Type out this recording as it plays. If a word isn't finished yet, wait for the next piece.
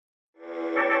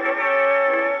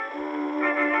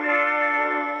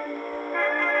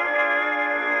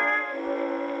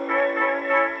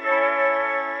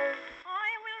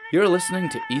You're listening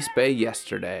to East Bay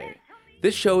Yesterday.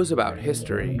 This show is about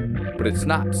history, but it's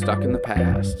not stuck in the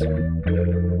past.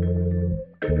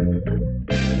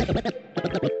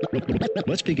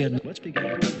 Let's begin.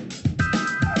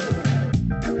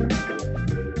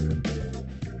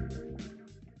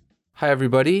 Hi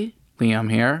everybody, Liam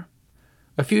here.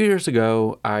 A few years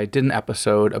ago, I did an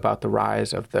episode about the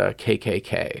rise of the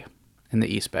KKK in the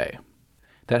East Bay.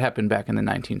 That happened back in the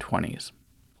 1920s.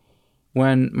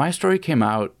 When my story came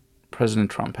out,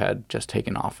 President Trump had just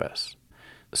taken office.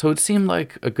 So it seemed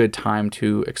like a good time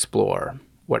to explore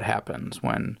what happens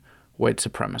when white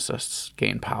supremacists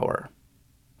gain power.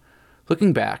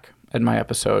 Looking back at my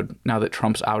episode, now that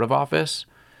Trump's out of office,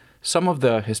 some of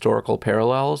the historical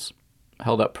parallels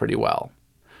held up pretty well.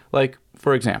 Like,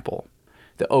 for example,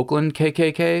 the Oakland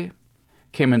KKK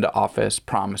came into office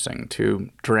promising to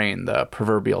drain the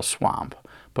proverbial swamp,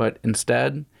 but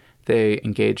instead, they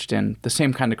engaged in the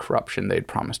same kind of corruption they'd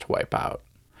promised to wipe out.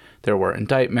 There were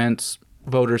indictments,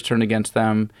 voters turned against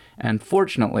them, and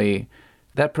fortunately,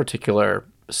 that particular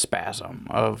spasm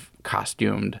of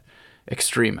costumed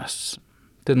extremists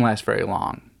didn't last very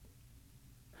long.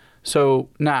 So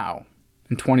now,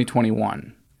 in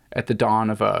 2021, at the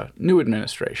dawn of a new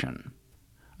administration,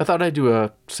 I thought I'd do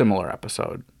a similar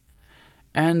episode.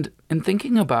 And in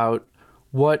thinking about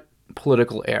what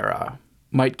political era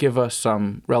might give us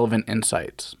some relevant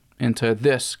insights into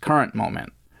this current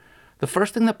moment, the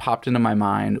first thing that popped into my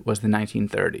mind was the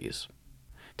 1930s.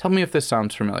 Tell me if this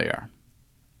sounds familiar.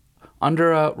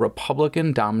 Under a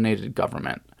Republican-dominated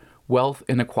government, wealth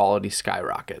inequality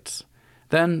skyrockets.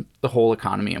 Then the whole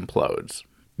economy implodes.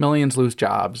 Millions lose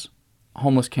jobs,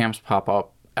 homeless camps pop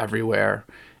up everywhere,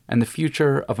 and the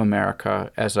future of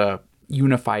America as a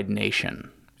unified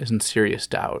nation is in serious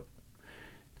doubt.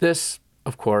 This,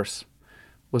 of course,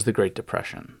 was the Great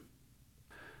Depression.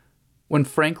 When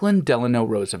Franklin Delano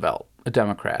Roosevelt, a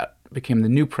Democrat, became the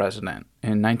new president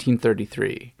in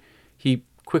 1933, he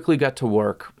quickly got to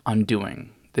work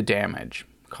undoing the damage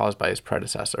caused by his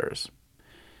predecessors.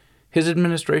 His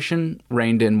administration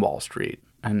reined in Wall Street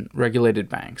and regulated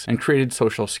banks and created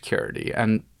Social Security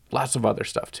and lots of other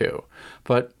stuff too.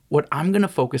 But what I'm going to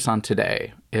focus on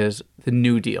today is the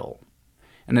New Deal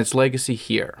and its legacy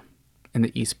here in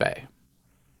the East Bay.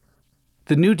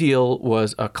 The New Deal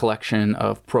was a collection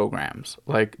of programs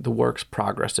like the Works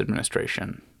Progress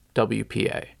Administration,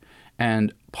 WPA,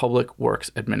 and Public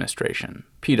Works Administration,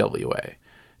 PWA,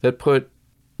 that put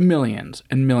millions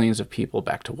and millions of people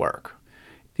back to work.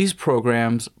 These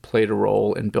programs played a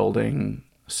role in building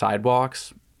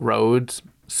sidewalks, roads,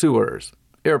 sewers,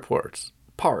 airports,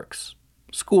 parks,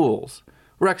 schools,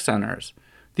 rec centers,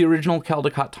 the original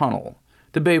Caldecott Tunnel,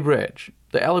 the Bay Bridge,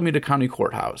 the Alameda County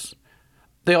Courthouse.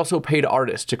 They also paid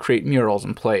artists to create murals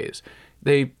and plays.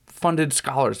 They funded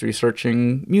scholars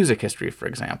researching music history, for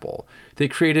example. They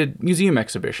created museum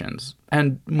exhibitions,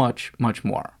 and much, much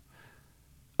more.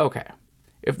 Okay,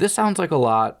 if this sounds like a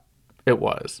lot, it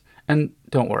was. And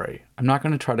don't worry, I'm not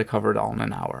going to try to cover it all in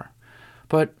an hour.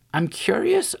 But I'm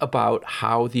curious about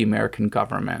how the American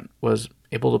government was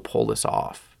able to pull this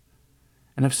off,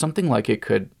 and if something like it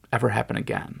could ever happen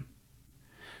again.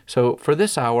 So for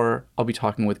this hour, I'll be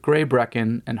talking with Gray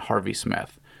Breckin and Harvey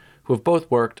Smith, who have both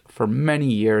worked for many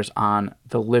years on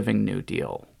the Living New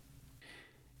Deal.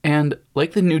 And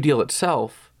like the New Deal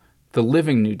itself, the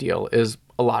Living New Deal is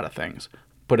a lot of things,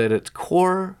 but at its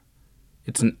core,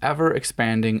 it's an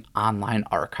ever-expanding online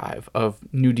archive of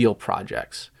New Deal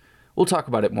projects. We'll talk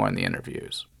about it more in the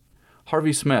interviews.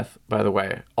 Harvey Smith, by the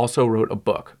way, also wrote a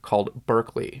book called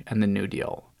Berkeley and the New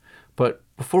Deal. But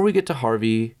before we get to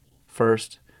Harvey,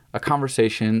 first, a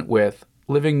conversation with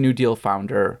Living New Deal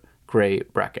founder Gray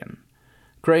Breckin.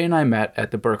 Gray and I met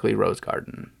at the Berkeley Rose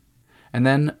Garden, and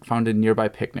then found a nearby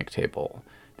picnic table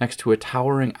next to a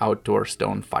towering outdoor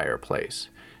stone fireplace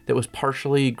that was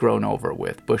partially grown over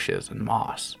with bushes and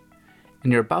moss.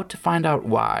 And you're about to find out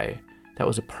why that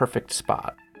was a perfect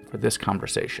spot for this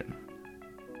conversation.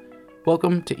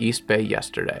 Welcome to East Bay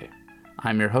Yesterday.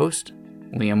 I'm your host,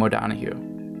 Liam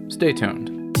O'Donoghue. Stay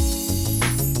tuned.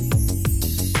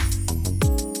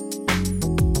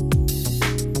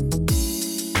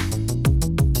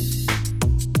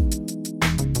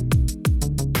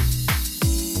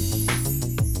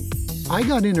 I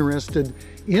got interested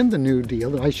in the New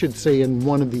Deal, I should say in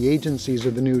one of the agencies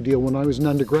of the New Deal, when I was an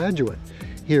undergraduate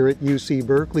here at UC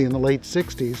Berkeley in the late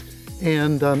 60s.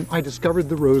 And I discovered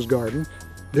the Rose Garden.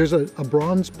 There's a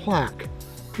bronze plaque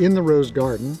in the Rose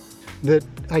Garden that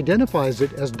identifies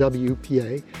it as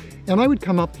WPA. And I would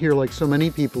come up here like so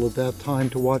many people at that time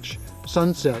to watch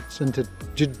sunsets and to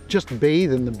just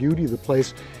bathe in the beauty of the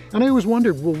place. And I always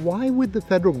wondered, well, why would the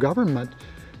federal government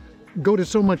go to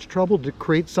so much trouble to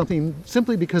create something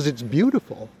simply because it's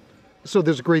beautiful. So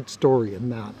there's a great story in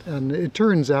that. And it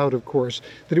turns out, of course,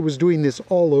 that it was doing this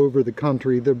all over the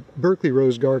country. The Berkeley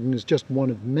Rose Garden is just one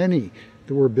of many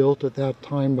that were built at that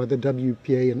time by the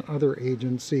WPA and other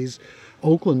agencies.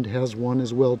 Oakland has one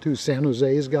as well, too. San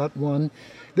Jose's got one.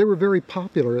 They were very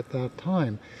popular at that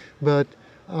time. But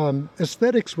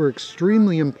aesthetics were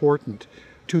extremely important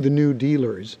to the New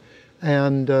Dealers.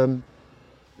 And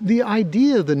the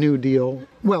idea of the New Deal,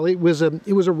 well, it was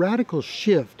a radical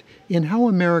shift in how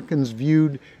Americans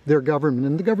viewed their government,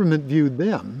 and the government viewed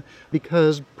them,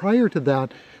 because prior to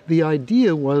that, the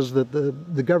idea was that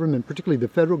the government, particularly the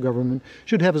federal government,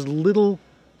 should have as little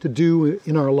to do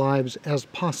in our lives as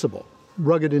possible,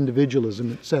 rugged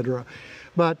individualism, etc.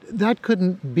 But that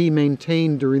couldn't be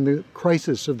maintained during the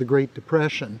crisis of the Great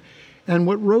Depression. And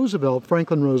what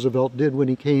Franklin Roosevelt did when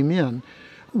he came in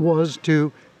was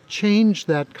to change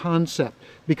that concept,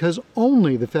 because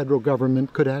only the federal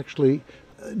government could actually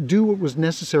do what was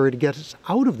necessary to get us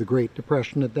out of the Great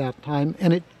Depression at that time,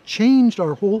 and it changed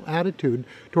our whole attitude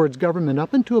towards government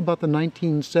up into about the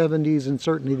 1970s and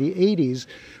certainly the 80s,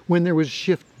 when there was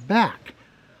shift back.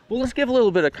 Well, let's give a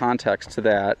little bit of context to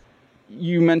that.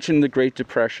 You mentioned the Great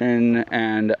Depression,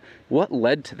 and what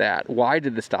led to that? Why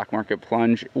did the stock market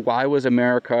plunge? Why was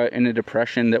America in a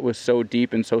depression that was so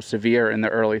deep and so severe in the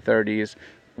early 30s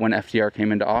when FDR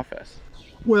came into office?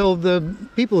 Well, the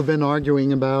people have been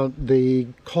arguing about the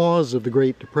cause of the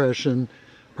Great Depression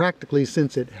practically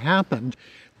since it happened.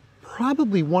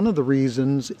 Probably one of the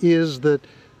reasons is that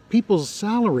people's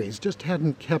salaries just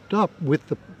hadn't kept up with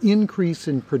the increase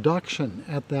in production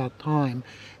at that time,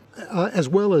 as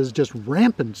well as just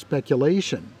rampant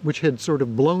speculation, which had sort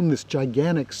of blown this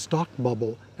gigantic stock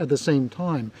bubble at the same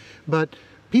time. But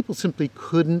people simply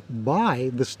couldn't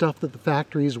buy the stuff that the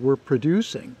factories were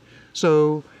producing.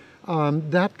 So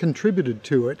that contributed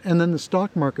to it. And then the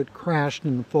stock market crashed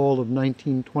in the fall of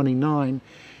 1929.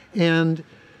 And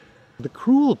the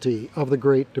cruelty of the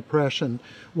Great Depression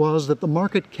was that the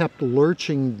market kept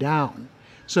lurching down,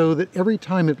 so that every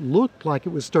time it looked like it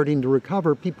was starting to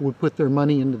recover, people would put their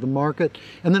money into the market,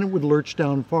 and then it would lurch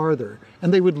down farther,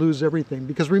 and they would lose everything.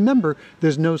 Because remember,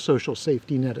 there's no social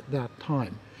safety net at that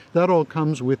time. That all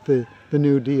comes with the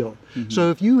New Deal. Mm-hmm. So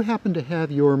if you happen to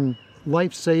have your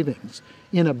life savings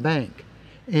in a bank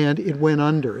and it went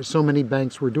under, as so many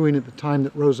banks were doing at the time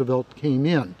that Roosevelt came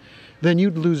in, then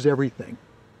you'd lose everything.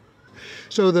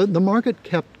 So the market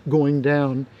kept going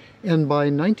down, and by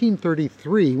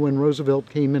 1933, when Roosevelt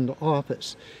came into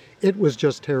office, it was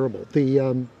just terrible.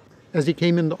 As he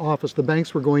came into office, the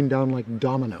banks were going down like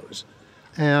dominoes,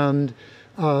 and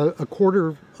a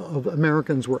quarter of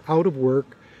Americans were out of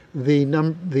work.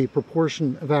 The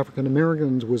proportion of African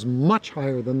Americans was much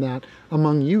higher than that.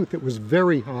 Among youth, it was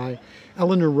very high.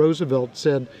 Eleanor Roosevelt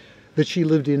said that she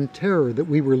lived in terror that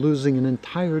we were losing an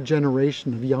entire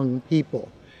generation of young people.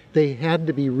 They had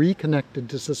to be reconnected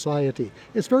to society.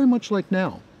 It's very much like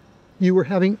now. You were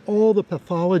having all the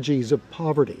pathologies of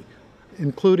poverty,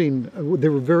 including, they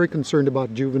were very concerned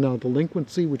about juvenile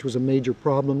delinquency, which was a major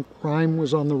problem. Crime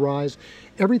was on the rise.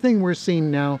 Everything we're seeing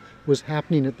now was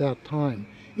happening at that time.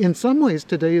 In some ways,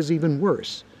 today is even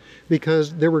worse,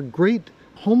 because there were great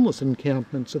homeless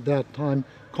encampments at that time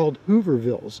called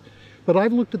Hoovervilles. But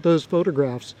I've looked at those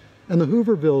photographs, and the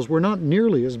Hoovervilles were not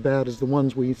nearly as bad as the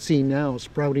ones we see now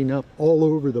sprouting up all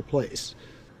over the place.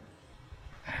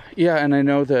 Yeah, and I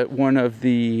know that one of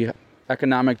the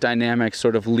economic dynamics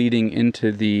sort of leading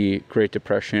into the Great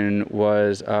Depression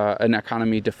was an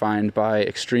economy defined by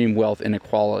extreme wealth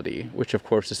inequality, which of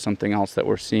course is something else that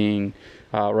we're seeing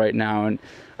right now.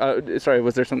 And sorry,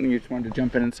 was there something you just wanted to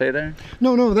jump in and say there?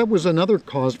 No, that was another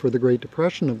cause for the Great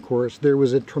Depression, of course. There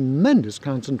was a tremendous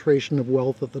concentration of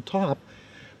wealth at the top,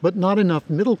 but not enough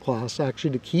middle class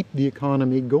actually to keep the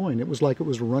economy going. It was like it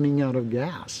was running out of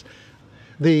gas.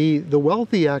 The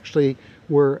wealthy actually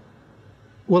were,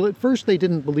 well, at first they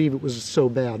didn't believe it was so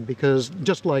bad, because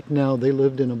just like now, they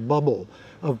lived in a bubble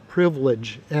of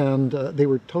privilege, and they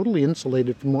were totally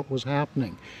insulated from what was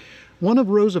happening. One of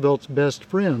Roosevelt's best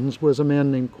friends was a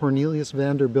man named Cornelius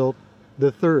Vanderbilt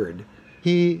III.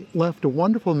 He left a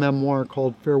wonderful memoir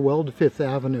called Farewell to Fifth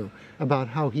Avenue about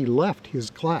how he left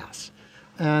his class.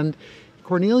 And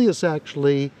Cornelius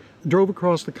actually drove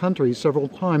across the country several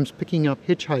times picking up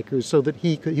hitchhikers so that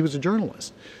he was a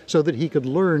journalist, so that he could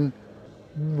learn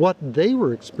what they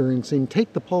were experiencing,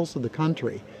 take the pulse of the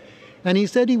country. And he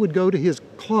said he would go to his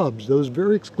clubs, those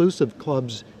very exclusive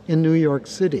clubs in New York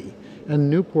City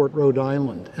and Newport, Rhode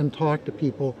Island, and talk to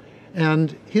people.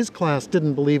 And his class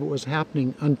didn't believe it was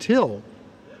happening until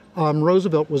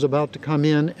Roosevelt was about to come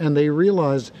in, and they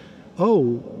realized oh,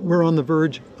 we're on the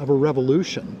verge of a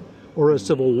revolution or a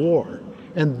civil war.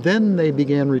 And then they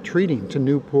began retreating to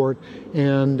Newport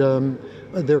and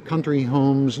their country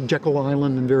homes, Jekyll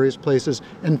Island and various places,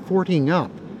 and forting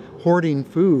up, hoarding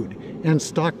food and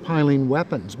stockpiling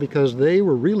weapons because they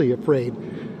were really afraid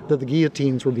that the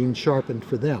guillotines were being sharpened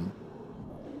for them.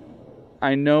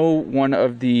 I know one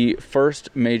of the first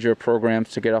major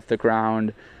programs to get off the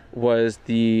ground was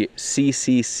the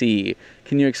CCC.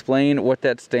 Can you explain what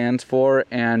that stands for?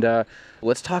 And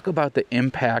let's talk about the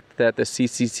impact that the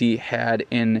CCC had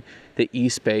in the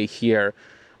East Bay here.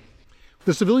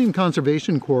 The Civilian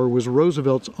Conservation Corps was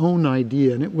Roosevelt's own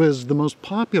idea, and it was the most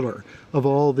popular of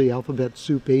all the alphabet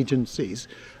soup agencies.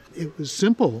 It was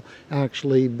simple,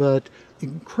 actually, but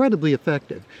incredibly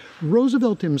effective.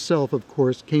 Roosevelt himself, of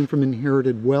course, came from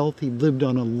inherited wealth. He lived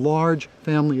on a large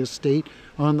family estate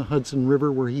on the Hudson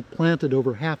River where he planted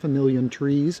over 500,000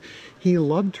 trees. He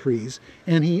loved trees,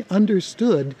 and he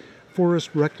understood forest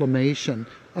reclamation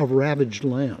of ravaged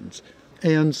lands.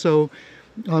 And so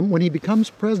when he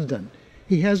becomes president,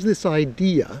 he has this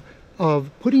idea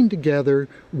of putting together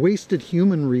wasted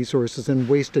human resources and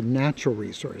wasted natural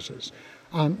resources.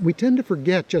 We tend to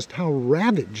forget just how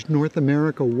ravaged North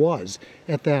America was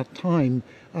at that time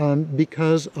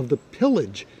because of the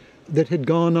pillage that had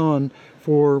gone on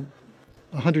for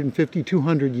 150,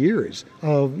 200 years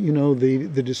of,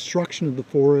 the destruction of the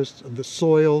forests, of the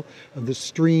soil, of the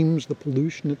streams, the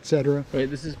pollution, etc. Right,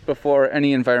 this is before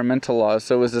any environmental laws,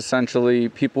 so it was essentially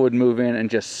people would move in and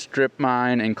just strip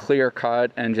mine and clear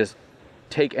cut and just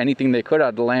take anything they could out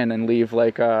of the land and leave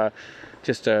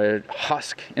just a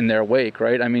husk in their wake,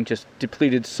 right? I mean, just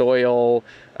depleted soil,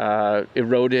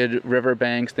 eroded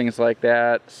riverbanks, things like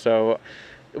that. So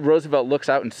Roosevelt looks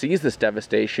out and sees this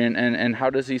devastation, and how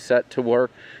does he set to work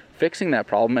fixing that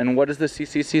problem, and what is the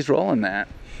CCC's role in that?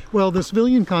 Well, the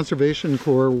Civilian Conservation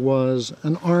Corps was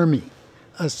an army,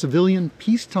 a civilian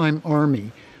peacetime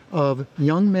army of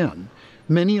young men,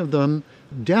 many of them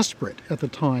desperate at the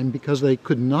time because they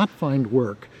could not find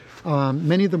work.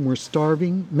 Many of them were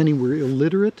starving, many were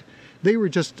illiterate. They were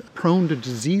just prone to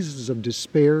diseases of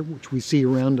despair, which we see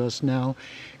around us now.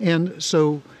 And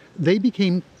so they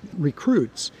became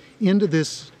recruits into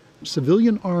this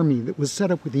civilian army that was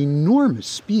set up with enormous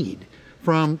speed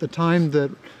from the time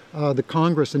that the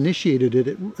Congress initiated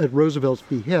it at Roosevelt's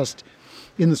behest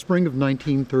in the spring of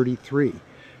 1933.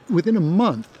 Within a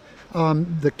month,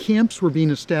 the camps were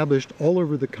being established all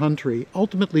over the country.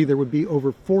 Ultimately, there would be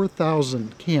over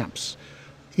 4,000 camps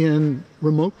in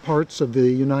remote parts of the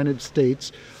United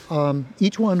States,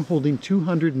 each one holding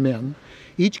 200 men.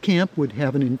 Each camp would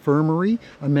have an infirmary,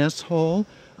 a mess hall,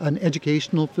 an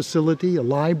educational facility, a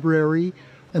library,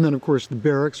 and then, of course, the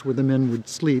barracks where the men would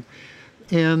sleep.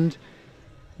 And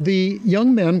the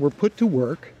young men were put to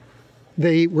work.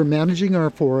 They were managing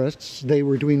our forests. They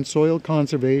were doing soil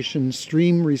conservation,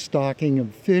 stream restocking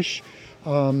of fish.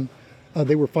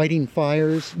 They were fighting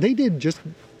fires. They did just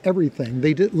everything.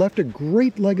 They left a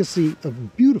great legacy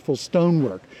of beautiful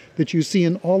stonework that you see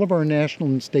in all of our national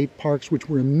and state parks, which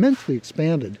were immensely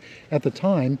expanded at the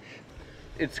time.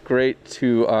 It's great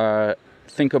to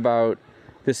think about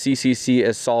the CCC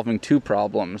as solving two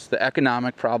problems: the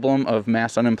economic problem of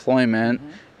mass unemployment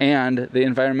and the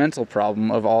environmental problem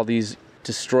of all these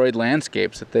destroyed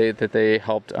landscapes that they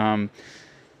helped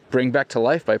bring back to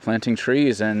life by planting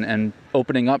trees and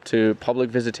opening up to public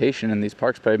visitation in these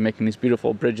parks by making these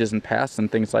beautiful bridges and paths and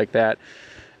things like that.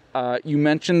 You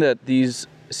mentioned that these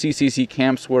CCC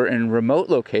camps were in remote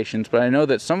locations, but I know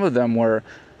that some of them were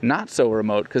not so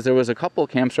remote, because there was a couple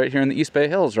camps right here in the East Bay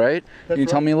Hills, right? Can you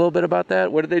tell me a little bit about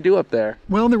that? What did they do up there?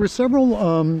 Well, there were several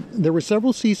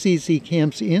CCC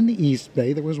camps in the East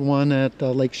Bay. There was one at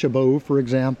Lake Chabot, for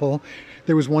example.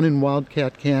 There was one in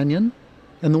Wildcat Canyon.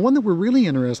 And the one that we're really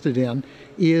interested in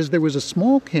is there was a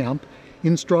small camp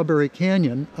in Strawberry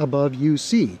Canyon above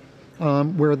UC,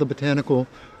 where the botanical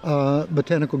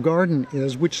garden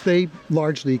is, which they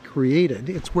largely created.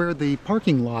 It's where the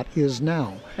parking lot is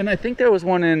now. And I think there was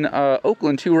one in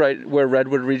Oakland too, right, where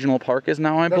Redwood Regional Park is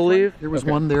now, I believe. There was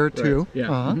one there too. Right.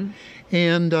 Yeah.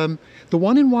 And the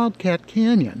one in Wildcat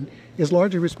Canyon is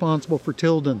largely responsible for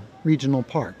Tilden Regional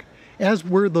Park, as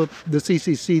were the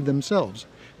CCC themselves.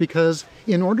 Because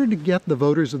in order to get the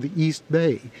voters of the East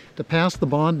Bay to pass the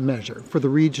bond measure for the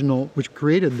regional, which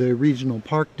created the regional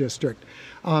park district,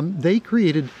 they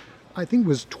created, I think it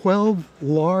was 12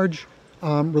 large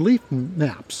relief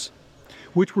maps,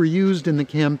 which were used in the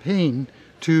campaign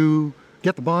to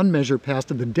get the bond measure passed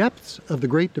at the depths of the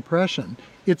Great Depression.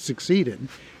 It succeeded.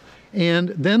 And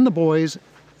then the boys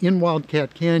in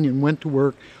Wildcat Canyon went to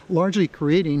work largely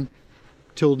creating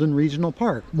Tilden Regional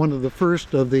Park, one of the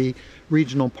first of the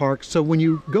regional parks. So when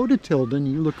you go to Tilden,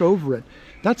 you look over it,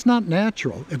 that's not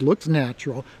natural. It looks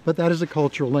natural, but that is a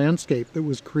cultural landscape that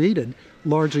was created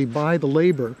largely by the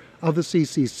labor of the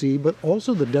CCC, but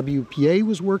also the WPA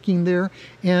was working there,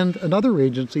 and another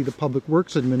agency, the Public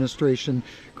Works Administration,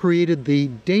 created the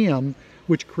dam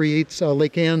which creates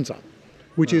Lake Anza,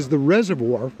 which is the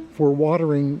reservoir for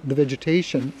watering the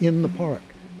vegetation in the park.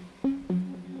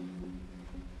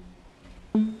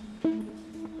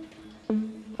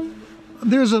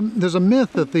 There's a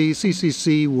myth that the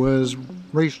CCC was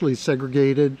racially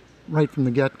segregated right from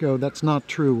the get-go. That's not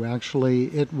true, actually.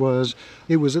 It was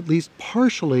at least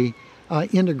partially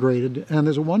integrated, and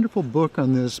there's a wonderful book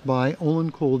on this by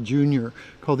Olin Cole Jr.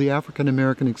 called The African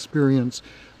American Experience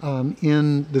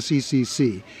in the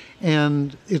CCC.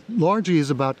 And it largely is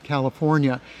about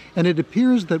California. And it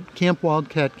appears that Camp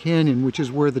Wildcat Canyon, which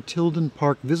is where the Tilden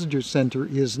Park Visitor Center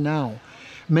is now,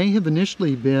 may have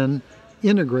initially been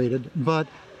integrated, but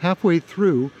halfway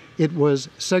through it was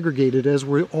segregated, as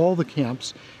were all the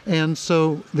camps. And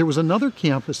so there was another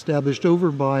camp established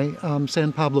over by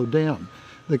San Pablo Dam,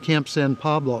 the Camp San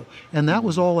Pablo, and that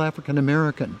was all African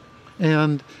American.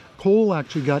 And Cole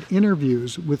actually got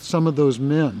interviews with some of those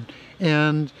men.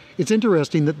 And it's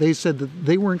interesting that they said that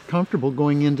they weren't comfortable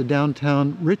going into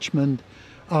downtown Richmond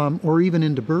or even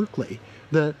into Berkeley,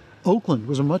 that Oakland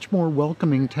was a much more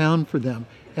welcoming town for them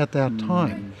at that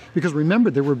time. Because remember,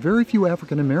 there were very few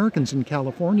African Americans in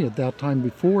California at that time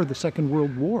before the Second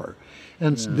World War.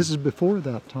 And this is before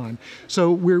that time.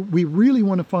 So we really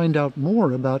want to find out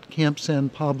more about Camp San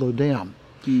Pablo Dam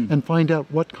and find out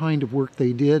what kind of work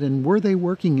they did, and were they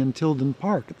working in Tilden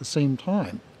Park at the same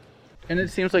time. And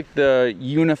it seems like the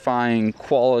unifying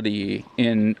quality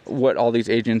in what all these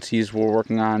agencies were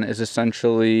working on is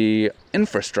essentially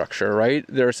infrastructure, right?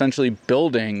 They're essentially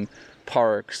building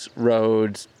parks,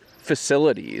 roads,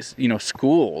 facilities,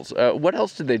 schools. What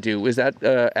else did they do? Is that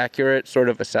accurate sort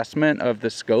of assessment of the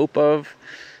scope of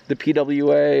the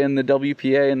PWA and the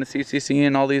WPA and the CCC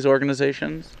and all these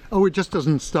organizations? Oh, it just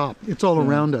doesn't stop. It's all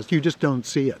around us. You just don't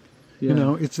see it.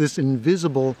 Yeah. It's this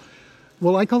invisible,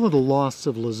 well, I call it a lost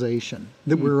civilization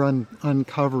that we're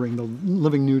uncovering. The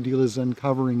Living New Deal is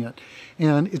uncovering it.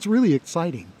 And it's really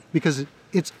exciting because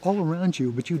it's all around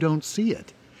you, but you don't see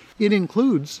it. It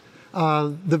includes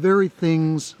the very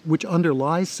things which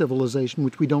underlie civilization,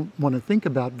 which we don't want to think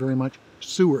about very much: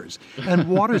 sewers and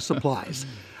water supplies,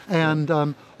 and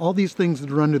all these things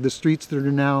that are under the streets that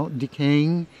are now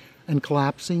decaying and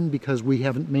collapsing because we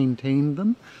haven't maintained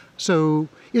them. So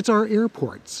it's our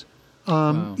airports,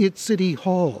 it's city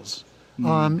halls,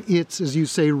 it's, as you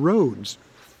say, roads,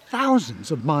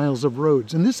 thousands of miles of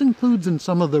roads. And this includes in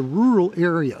some of the rural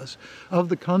areas of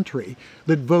the country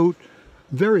that vote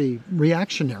very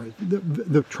reactionary.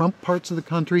 The Trump parts of the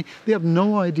country, they have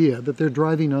no idea that they're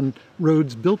driving on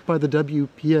roads built by the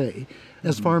WPA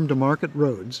as farm-to-market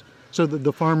roads so that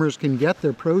the farmers can get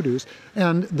their produce,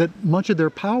 and that much of their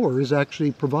power is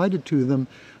actually provided to them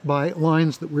by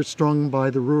lines that were strung by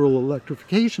the Rural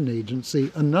Electrification Agency,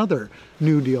 another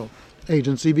New Deal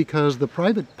agency, because the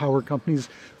private power companies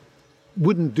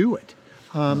wouldn't do it.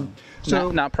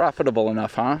 So not profitable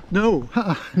enough, huh? No,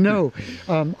 no.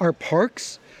 Our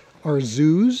parks, our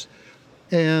zoos,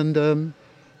 and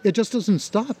it just doesn't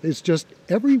stop. It's just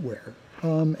everywhere.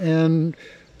 And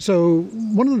so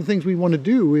one of the things we want to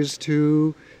do is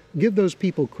to give those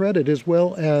people credit, as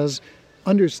well as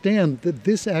understand that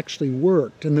this actually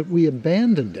worked and that we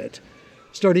abandoned it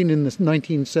starting in the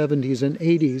 1970s and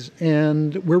 80s.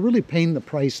 And we're really paying the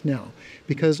price now,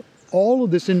 because all of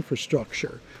this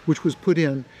infrastructure which was put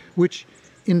in, which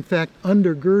in fact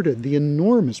undergirded the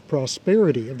enormous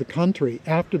prosperity of the country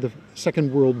after the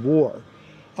Second World War,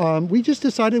 we just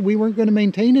decided we weren't going to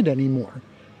maintain it anymore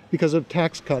because of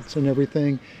tax cuts and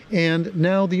everything. And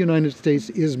now the United States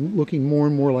is looking more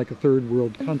and more like a third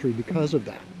world country because of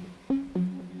that.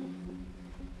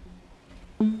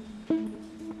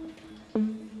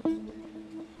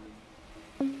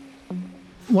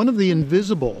 One of the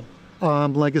invisible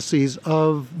legacies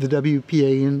of the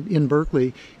WPA in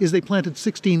Berkeley is they planted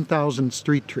 16,000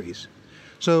 street trees.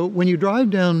 So when you drive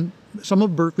down some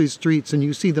of Berkeley's streets and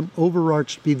you see them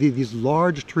overarched by these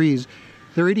large trees,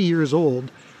 they're 80 years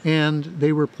old, and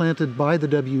they were planted by the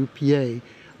WPA,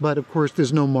 but of course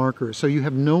there's no marker, so you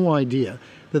have no idea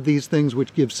that these things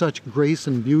which give such grace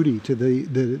and beauty to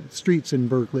the streets in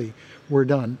Berkeley were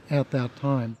done at that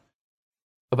time.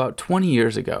 About 20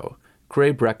 years ago,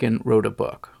 Gray Breckin wrote a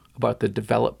book about the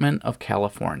development of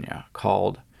California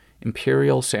called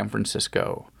Imperial San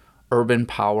Francisco, Urban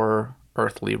Power,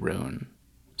 Earthly Ruin.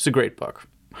 It's a great book.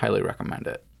 Highly recommend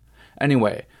it.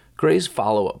 Anyway, Gray's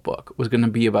follow-up book was going to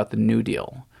be about the New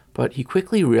Deal, but he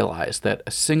quickly realized that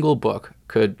a single book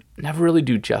could never really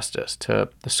do justice to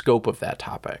the scope of that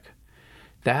topic.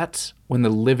 That's when the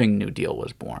Living New Deal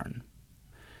was born.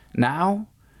 Now,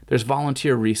 there's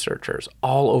volunteer researchers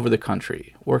all over the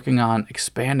country working on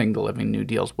expanding the Living New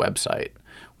Deal's website,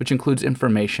 which includes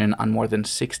information on more than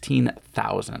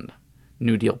 16,000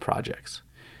 New Deal projects.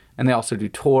 And they also do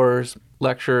tours,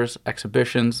 lectures,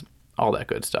 exhibitions, all that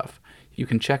good stuff. You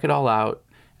can check it all out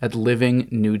at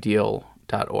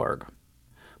livingnewdeal.org.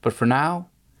 But for now,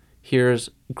 here's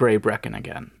Gray Breckin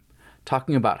again,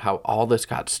 talking about how all this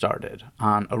got started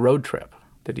on a road trip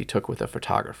that he took with a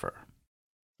photographer.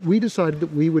 We decided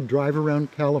that we would drive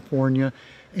around California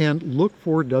and look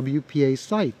for WPA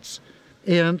sites.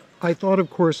 And I thought, of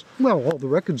course, well, all the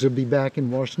records would be back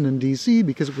in Washington, D.C.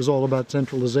 because it was all about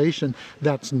centralization.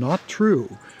 That's not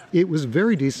true. It was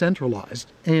very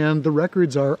decentralized, and the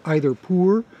records are either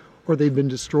poor, or they've been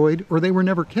destroyed, or they were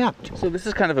never kept. So this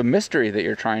is kind of a mystery that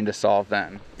you're trying to solve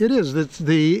then. It is.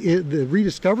 The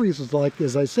rediscoveries is like,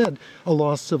 as I said, a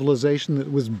lost civilization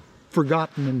that was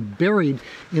forgotten and buried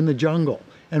in the jungle,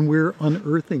 and we're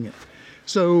unearthing it.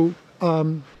 So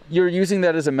you're using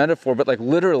that as a metaphor, but like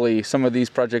literally some of these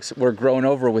projects were grown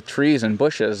over with trees and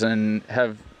bushes and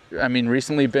have,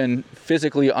 recently been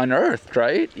physically unearthed,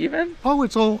 right? Even? Oh,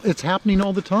 it's happening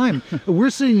all the time. We're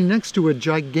sitting next to a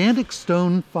gigantic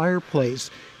stone fireplace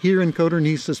here in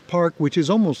Codornices Park, which is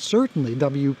almost certainly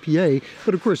WPA,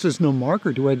 but of course there's no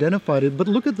marker to identify it. But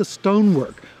look at the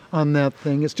stonework on that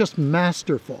thing. It's just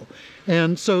masterful.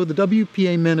 And so the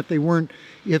WPA men, if they weren't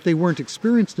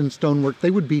experienced in stonework, they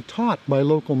would be taught by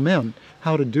local men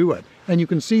how to do it. And you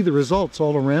can see the results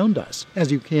all around us,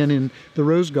 as you can in the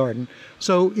Rose Garden.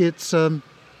 So it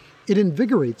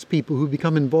invigorates people who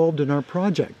become involved in our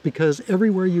project, because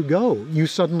everywhere you go, you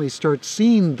suddenly start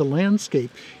seeing the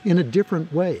landscape in a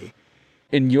different way.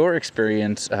 In your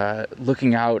experience,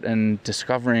 looking out and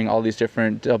discovering all these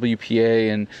different WPA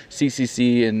and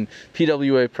CCC and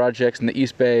PWA projects in the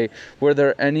East Bay, were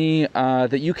there any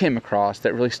that you came across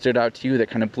that really stood out to you, that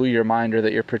kind of blew your mind, or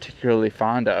that you're particularly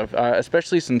fond of?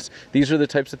 Especially since these are the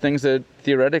types of things that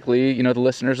theoretically, the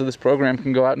listeners of this program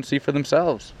can go out and see for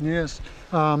themselves. Yes.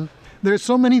 There's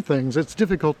so many things, it's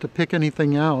difficult to pick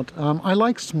anything out. I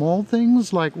like small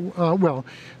things like,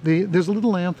 there's a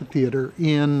little amphitheater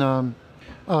in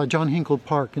John Hinkle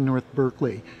Park in North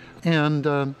Berkeley.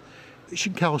 And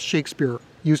Cal Shakespeare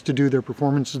used to do their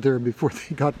performances there before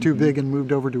they got too big and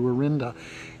moved over to Orinda.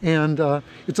 And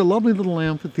it's a lovely little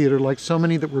amphitheater, like so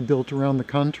many that were built around the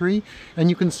country. And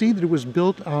you can see that it was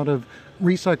built out of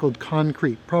recycled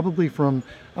concrete, probably from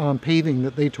paving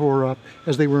that they tore up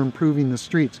as they were improving the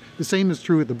streets. The same is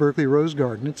true at the Berkeley Rose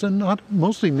Garden. It's not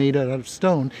mostly made out of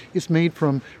stone. It's made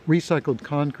from recycled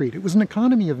concrete. It was an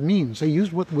economy of means. They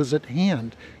used what was at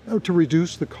hand to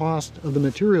reduce the cost of the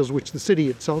materials which the city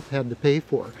itself had to pay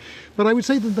for. But I would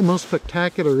say that the most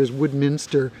spectacular is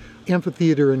Woodminster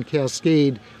Amphitheater and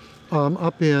Cascade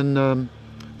up in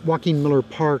Joaquin Miller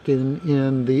Park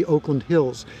in the Oakland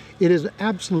Hills. It is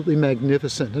absolutely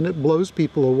magnificent, and it blows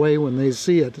people away when they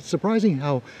see it. It's surprising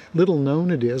how little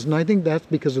known it is, and I think that's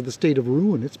because of the state of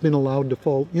ruin it's been allowed to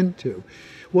fall into.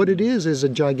 What it is a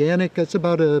gigantic, it's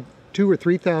about a 2,000 or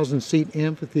 3,000 seat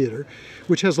amphitheater,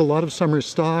 which has a lot of summer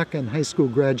stock and high school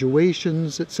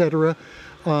graduations, etc.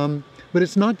 But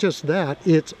it's not just that,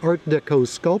 it's Art Deco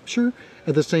sculpture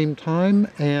at the same time,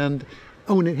 and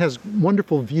it has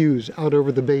wonderful views out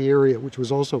over the Bay Area, which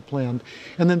was also planned.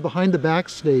 And then behind the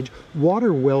backstage,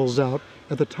 water wells out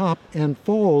at the top and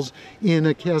falls in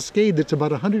a cascade that's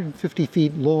about 150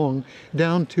 feet long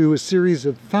down to a series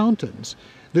of fountains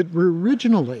that were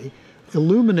originally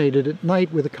illuminated at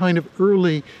night with a kind of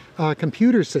early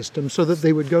computer system, so that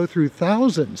they would go through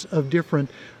thousands of different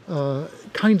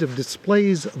kinds of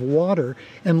displays of water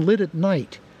and lit at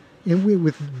night.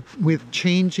 With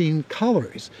changing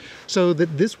colors, so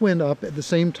that this went up at the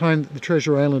same time that the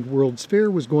Treasure Island World's Fair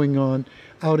was going on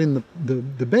out in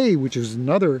the Bay, which is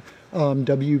another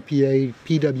WPA,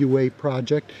 PWA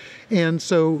project. And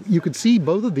so you could see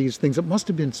both of these things. It must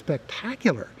have been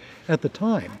spectacular at the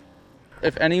time.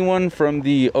 If anyone from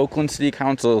the Oakland City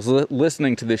Council is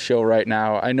listening to this show right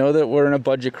now, I know that we're in a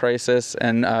budget crisis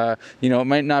and, it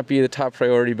might not be the top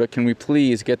priority, but can we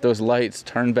please get those lights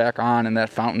turned back on and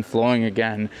that fountain flowing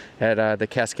again at the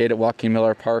Cascade at Joaquin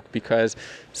Miller Park, because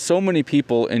so many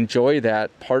people enjoy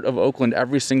that part of Oakland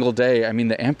every single day. I mean,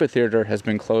 the amphitheater has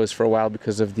been closed for a while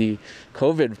because of the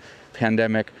COVID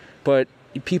pandemic, but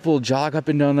people jog up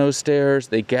and down those stairs,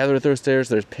 they gather at those stairs,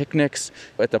 there's picnics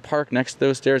at the park next to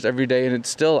those stairs every day, and it's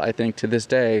still, I think, to this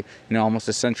day, almost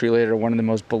a century later, one of the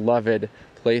most beloved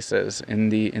places in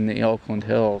the Oakland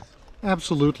Hills.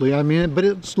 Absolutely. I mean, but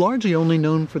it's largely only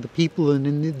known for the people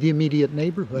in the immediate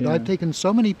neighborhood. Yeah. I've taken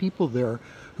so many people there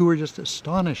who are just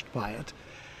astonished by it,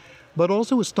 but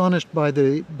also astonished by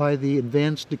the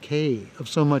advanced decay of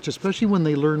so much, especially when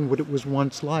they learn what it was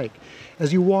once like.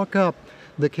 As you walk up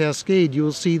the Cascade,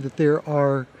 you'll see that there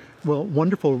are, well,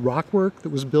 wonderful rock work that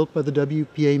was built by the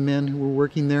WPA men who were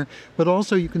working there, but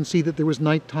also you can see that there was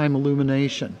nighttime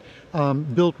illumination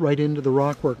built right into the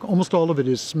rock work. Almost all of it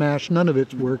is smashed, none of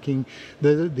it's working.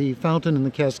 The fountain and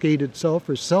the Cascade itself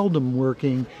are seldom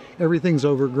working. Everything's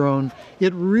overgrown.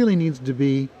 It really needs to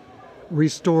be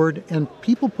restored and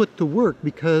people put to work,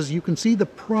 because you can see the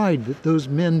pride that those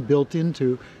men built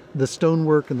into the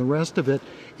stonework and the rest of it.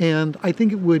 And I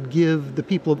think it would give the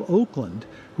people of Oakland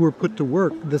who are put to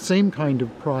work the same kind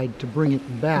of pride to bring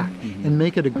it back and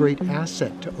make it a great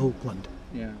asset to Oakland.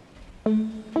 Yeah.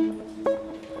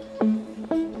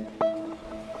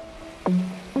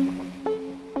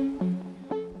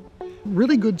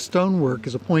 Really good stonework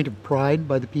is a point of pride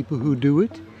by the people who do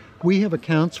it. We have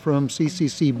accounts from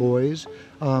CCC boys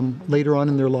later on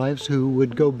in their lives who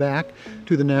would go back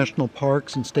to the national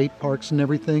parks and state parks and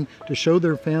everything to show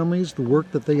their families the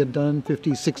work that they had done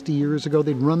 50, 60 years ago.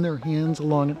 They'd run their hands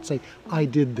along it and say, I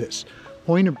did this.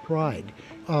 Point of pride.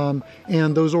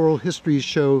 And those oral histories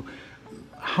show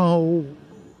how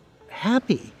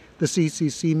happy the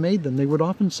CCC made them. They would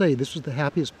often say, this was the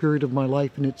happiest period of my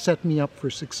life, and it set me up for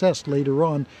success later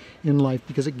on in life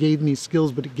because it gave me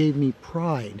skills, but it gave me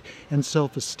pride and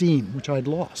self-esteem, which I'd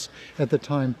lost at the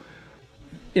time.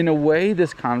 In a way,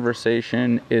 this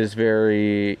conversation is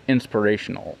very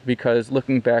inspirational, because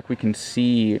looking back, we can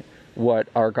see what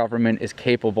our government is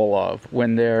capable of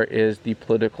when there is the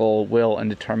political will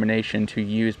and determination to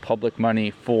use public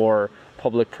money for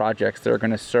public projects that are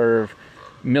going to serve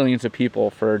millions of people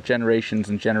for generations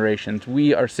and generations.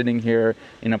 We are sitting here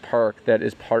in a park that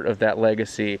is part of that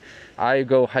legacy. I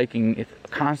go hiking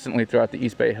constantly throughout the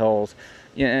East Bay Hills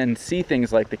and see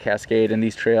things like the Cascade and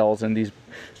these trails and these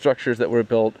structures that were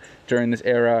built during this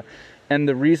era. And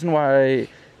the reason why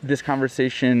this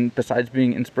conversation, besides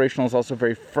being inspirational, is also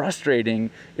very frustrating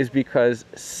is because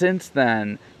since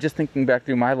then, just thinking back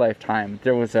through my lifetime,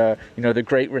 there was the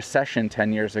Great Recession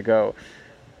 10 years ago.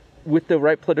 With the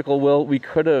right political will, we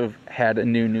could have had a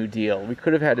New Deal. We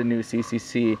could have had a new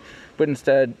CCC, but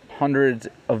instead, hundreds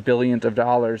of billions of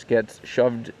dollars gets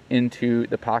shoved into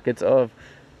the pockets of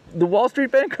the Wall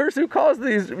Street bankers who caused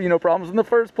these, problems in the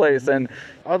first place, and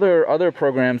other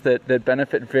programs that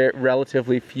benefit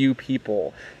relatively few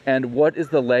people. And what is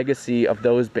the legacy of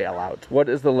those bailouts? What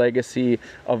is the legacy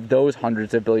of those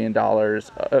hundreds of billions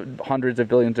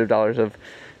of dollars of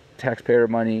taxpayer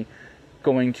money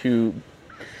going to,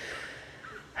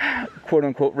 quote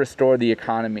unquote, restore the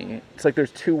economy? It's like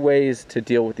there's two ways to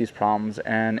deal with these problems,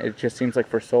 and it just seems like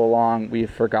for so long we've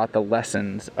forgot the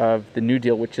lessons of the New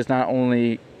Deal, which is not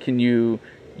only can you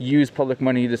use public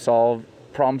money to solve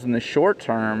problems in the short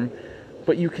term,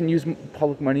 but you can use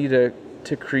public money to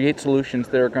create solutions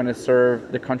that are going to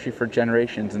serve the country for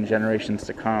generations and generations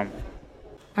to come.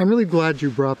 I'm really glad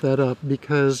you brought that up,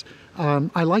 because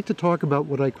I like to talk about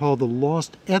what I call the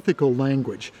lost ethical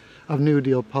language of New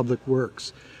Deal public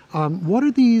works. What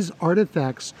are these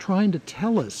artifacts trying to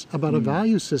tell us about a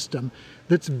value system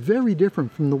that's very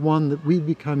different from the one that we've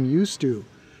become used to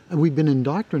and we've been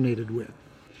indoctrinated with?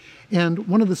 And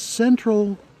one of the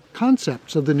central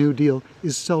concepts of the New Deal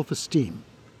is self-esteem.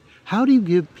 How do you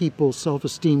give people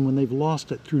self-esteem when they've lost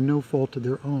it through no fault of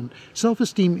their own?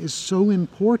 Self-esteem is so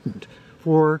important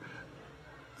for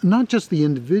not just the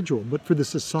individual, but for the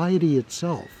society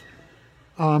itself.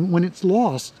 When it's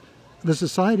lost, the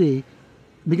society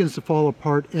begins to fall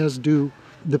apart, as do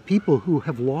the people who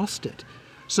have lost it.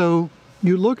 So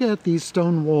you look at these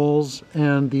stone walls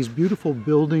and these beautiful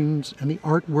buildings and the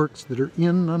artworks that are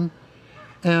in them,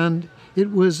 and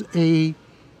it was a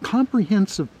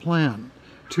comprehensive plan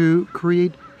to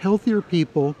create healthier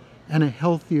people and a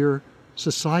healthier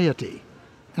society.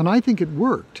 And I think it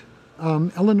worked.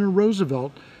 Eleanor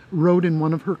Roosevelt wrote in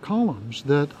one of her columns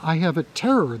that I have a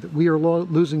terror that we are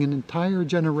losing an entire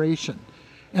generation.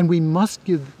 And we must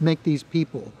make these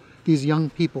people, these young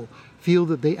people, feel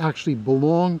that they actually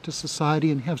belong to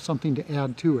society and have something to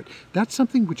add to it. That's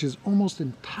something which has almost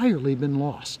entirely been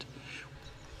lost.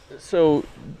 So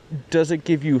does it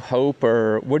give you hope,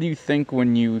 or what do you think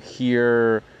when you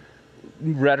hear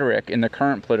rhetoric in the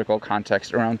current political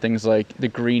context around things like the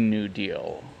Green New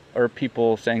Deal, or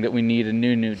people saying that we need a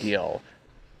New Deal?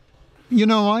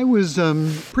 I was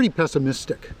pretty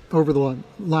pessimistic over the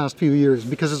last few years,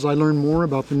 because as I learn more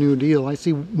about the New Deal, I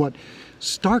see what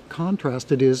stark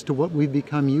contrast it is to what we've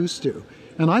become used to.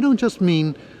 And I don't just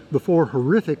mean the 4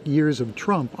 horrific years of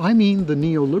Trump. I mean the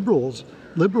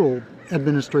liberal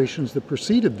administrations that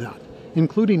preceded that,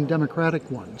 including Democratic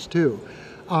ones too.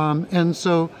 And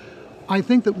so I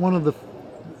think that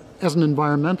as an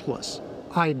environmentalist,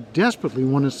 I desperately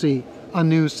want to see a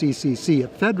new CCC, a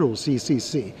federal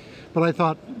CCC. But I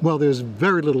thought, well, there's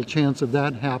very little chance of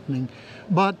that happening.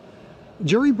 But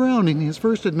Jerry Brown, in his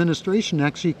first administration,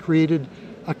 actually created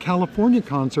a California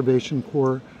Conservation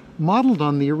Corps modeled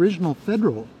on the original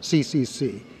federal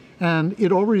CCC. And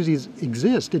it already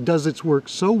exists. It does its work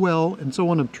so well and so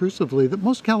unobtrusively that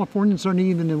most Californians aren't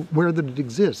even aware that it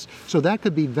exists. So that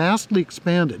could be vastly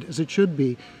expanded, as it should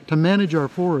be, to manage our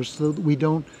forests so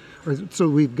that so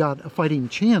we've got a fighting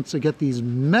chance to get these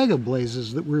mega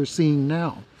blazes that we're seeing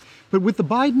now. But with the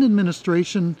Biden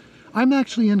administration, I'm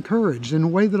actually encouraged in a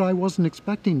way that I wasn't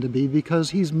expecting to be, because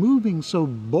he's moving so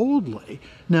boldly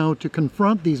now to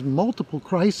confront these multiple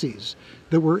crises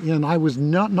that we're in. I was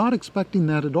not expecting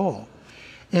that at all.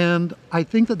 And I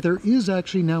think that there is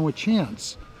actually now a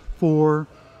chance for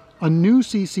a new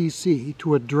CCC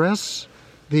to address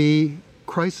the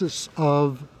crisis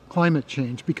of climate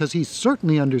change, because he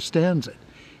certainly understands it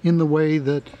in the way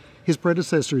that his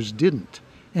predecessors didn't.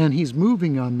 And he's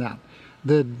moving on that.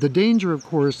 The danger, of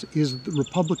course, is the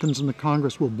Republicans in the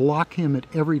Congress will block him at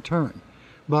every turn.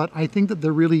 But I think that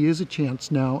there really is a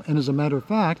chance now, and as a matter of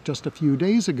fact, just a few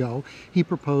days ago, he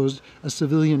proposed a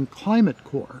civilian climate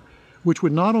corps, which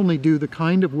would not only do the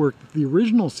kind of work that the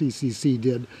original CCC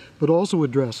did, but also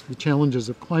address the challenges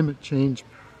of climate change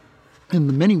in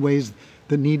the many ways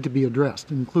that need to be addressed,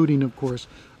 including, of course,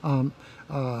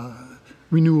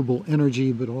 renewable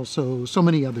energy, but also so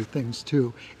many other things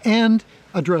too, and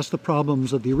address the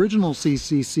problems that the original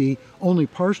CCC only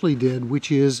partially did,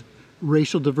 which is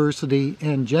racial diversity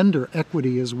and gender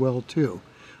equity as well too.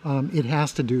 It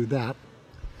has to do that.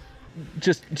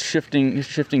 Just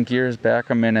shifting gears back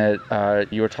a minute,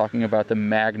 you were talking about the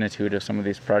magnitude of some of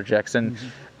these projects, and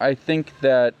I think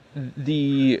that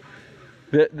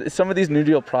some of these New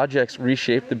Deal projects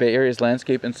reshape the Bay Area's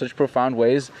landscape in such profound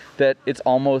ways that it's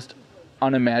almost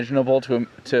unimaginable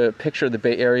to picture the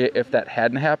Bay Area if that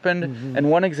hadn't happened. And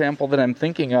one example that I'm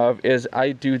thinking of is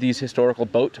I do these historical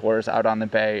boat tours out on the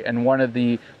bay, and one of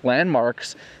the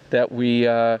landmarks that we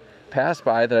pass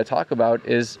by that I talk about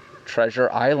is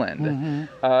Treasure Island.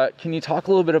 Can you talk a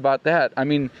little bit about that? I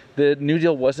mean, the New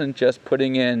Deal wasn't just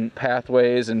putting in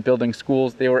pathways and building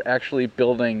schools, they were actually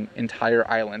building entire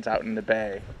islands out in the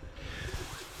bay.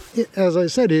 As I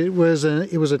said, it was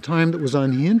a time that was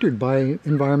unhindered by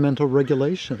environmental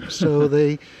regulations. So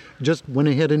they just went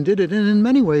ahead and did it. And in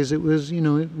many ways, it was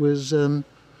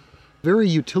very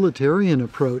utilitarian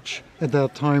approach at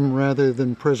that time rather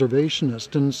than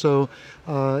preservationist. And so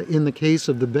in the case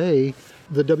of the Bay,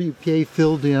 the WPA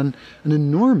filled in an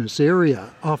enormous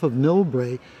area off of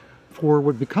Millbrae for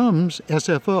what becomes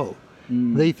SFO.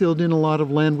 They filled in a lot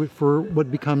of land for what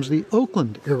becomes the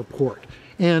Oakland Airport.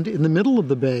 And in the middle of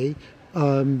the bay,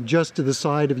 just to the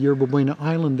side of Yerba Buena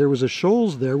Island, there was a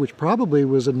shoals there, which probably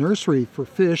was a nursery for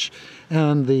fish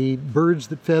and the birds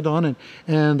that fed on it.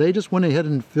 And they just went ahead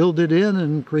and filled it in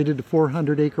and created a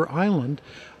 400-acre island.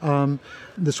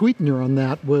 The sweetener on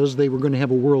that was they were going to have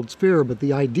a World's Fair, but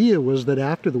the idea was that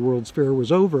after the World's Fair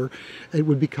was over, it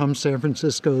would become San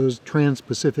Francisco's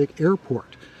Trans-Pacific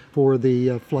Airport for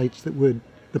the flights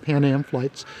the Pan Am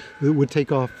flights that would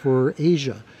take off for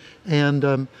Asia.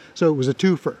 And so it was a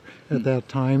twofer at that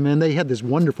time. And they had this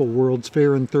wonderful World's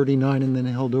Fair in 1939 and then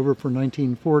held over for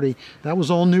 1940. That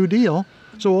was all New Deal.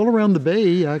 So all around the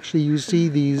Bay, actually, you see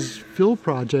these fill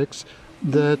projects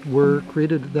that were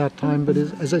created at that time. But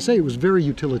as I say, it was very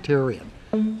utilitarian.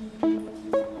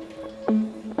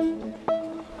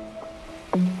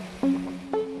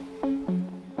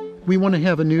 We want to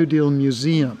have a New Deal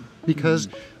museum because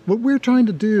what we're trying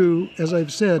to do, as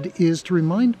I've said, is to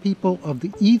remind people of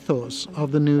the ethos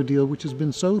of the New Deal, which has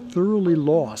been so thoroughly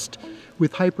lost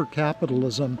with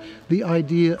hyper-capitalism, the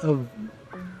idea of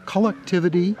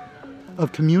collectivity,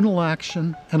 of communal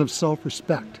action, and of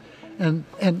self-respect. And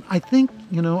I think,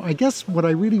 I guess what I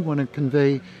really want to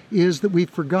convey is that we've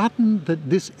forgotten that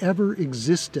this ever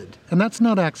existed, and that's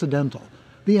not accidental.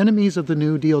 The enemies of the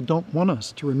New Deal don't want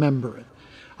us to remember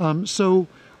it. So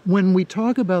when we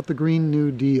talk about the Green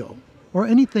New Deal or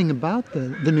anything about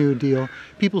the New Deal,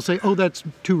 people say, oh, that's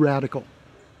too radical.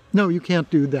 No, you can't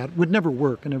do that. It would never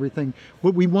work and everything.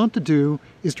 What we want to do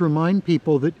is to remind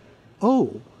people that,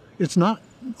 oh, it's not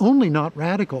only not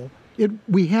radical.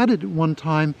 We had it at one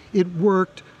time. It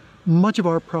worked. Much of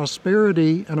our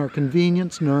prosperity and our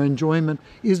convenience and our enjoyment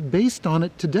is based on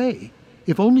it today.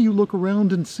 If only you look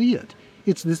around and see it.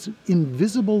 It's this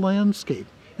invisible landscape.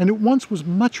 And it once was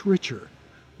much richer.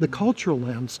 The cultural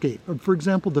landscape, for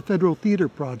example, the Federal Theater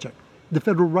Project, the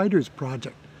Federal Writers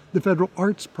Project, the Federal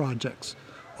Arts Projects,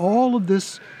 all of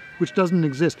this which doesn't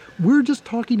exist. We're just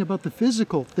talking about the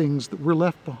physical things that were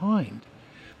left behind.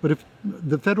 But if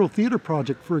the Federal Theater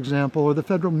Project, for example, or the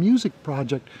Federal Music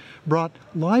Project brought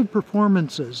live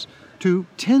performances to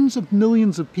tens of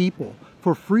millions of people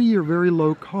for free or very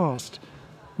low cost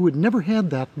who had never had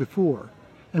that before.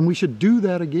 And we should do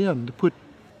that again, to put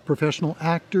professional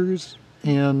actors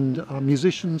and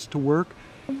musicians to work,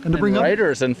 and to bring up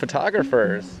writers and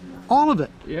photographers. All of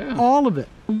it. Yeah. All of it.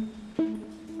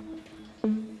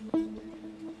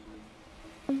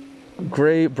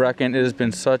 Gray Breckin, it has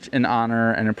been such an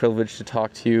honor and a privilege to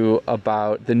talk to you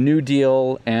about the New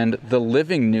Deal and the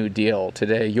Living New Deal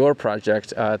today, your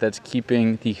project that's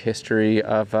keeping the history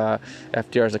of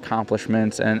FDR's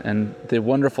accomplishments and the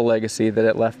wonderful legacy that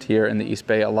it left here in the East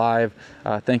Bay alive.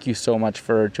 Thank you so much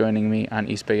for joining me on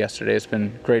East Bay Yesterday. It's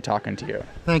been great talking to you.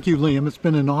 Thank you, Liam. It's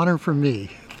been an honor for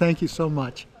me. Thank you so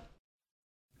much.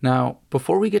 Now,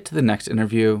 before we get to the next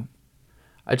interview,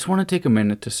 I just want to take a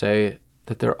minute to say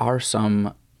that there are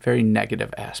some very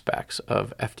negative aspects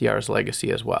of FDR's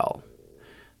legacy as well.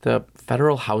 The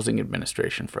Federal Housing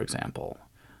Administration, for example,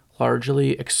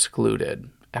 largely excluded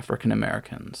African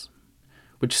Americans,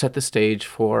 which set the stage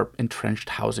for entrenched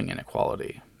housing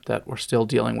inequality that we're still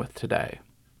dealing with today.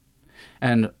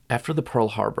 And after the Pearl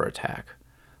Harbor attack,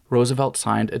 Roosevelt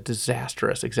signed a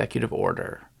disastrous executive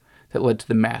order that led to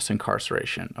the mass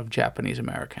incarceration of Japanese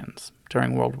Americans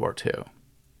during World War II.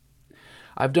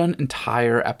 I've done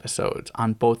entire episodes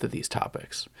on both of these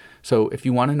topics, so if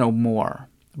you want to know more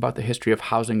about the history of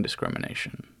housing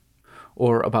discrimination,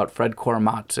 or about Fred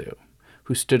Korematsu,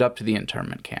 who stood up to the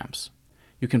internment camps,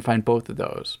 you can find both of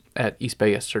those at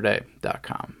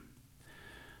eastbayyesterday.com.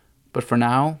 But for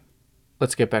now,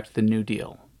 let's get back to the New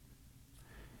Deal.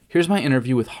 Here's my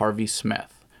interview with Harvey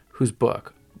Smith, whose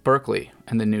book, Berkeley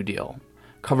and the New Deal,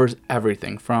 covers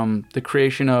everything from the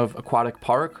creation of Aquatic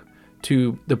Park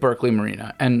to the Berkeley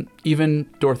Marina, and even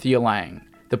Dorothea Lange,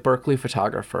 the Berkeley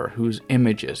photographer whose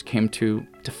images came to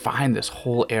define this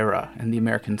whole era in the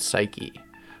American psyche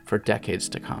for decades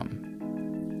to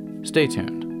come. Stay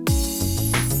tuned.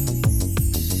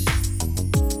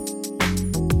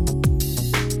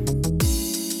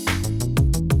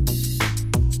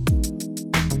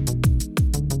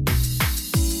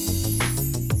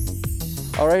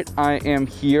 All right, I am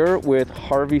here with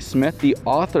Harvey Smith, the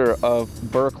author of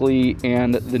Berkeley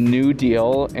and the New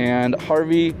Deal. And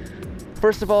Harvey,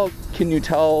 first of all, can you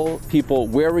tell people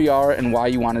where we are and why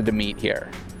you wanted to meet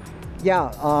here?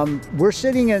 Yeah, we're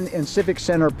sitting in Civic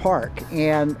Center Park,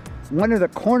 and one of the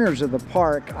corners of the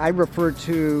park I refer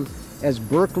to as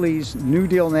Berkeley's New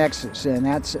Deal Nexus, and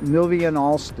that's Milvey and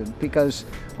Alston, because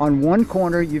on one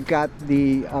corner you've got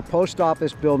the post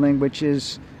office building, which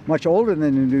is much older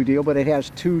than the New Deal, but it has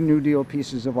two New Deal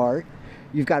pieces of art.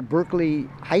 You've got Berkeley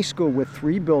High School with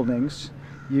 3 buildings.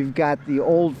 You've got the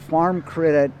old Farm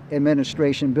Credit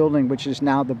Administration building, which is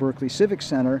now the Berkeley Civic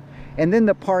Center, and then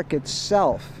the park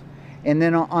itself. And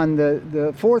then on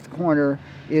the fourth corner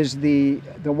is the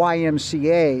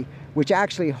YMCA, which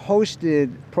actually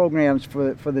hosted programs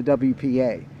for the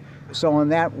WPA. So on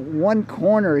that one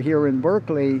corner here in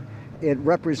Berkeley, it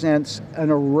represents an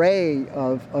array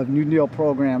of New Deal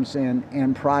programs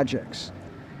and projects.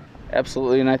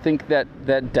 Absolutely, and I think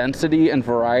that density and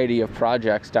variety of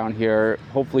projects down here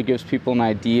hopefully gives people an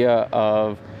idea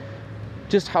of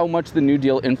just how much the New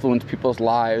Deal influenced people's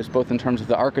lives, both in terms of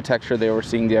the architecture they were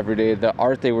seeing every day, the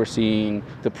art they were seeing,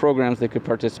 the programs they could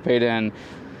participate in.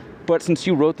 But since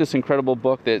you wrote this incredible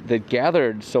book that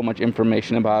gathered so much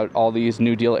information about all these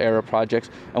New Deal era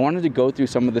projects, I wanted to go through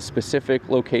some of the specific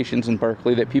locations in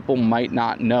Berkeley that people might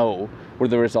not know were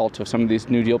the result of some of these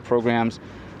New Deal programs.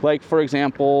 Like, for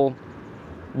example,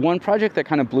 one project that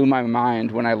kind of blew my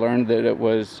mind when I learned that it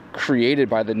was created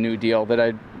by the New Deal, that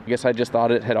I guess I just thought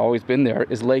it had always been there,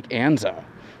 is Lake Anza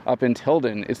up in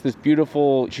Tilden. It's this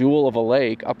beautiful jewel of a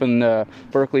lake up in the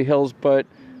Berkeley Hills, but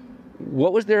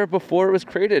what was there before it was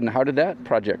created, and how did that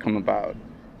project come about?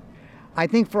 I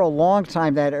think for a long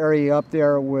time that area up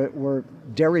there were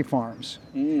dairy farms.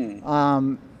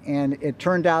 And it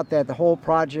turned out that the whole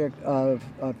project of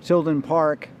Tilden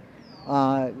Park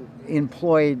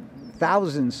employed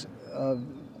thousands of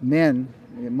men,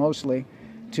 mostly,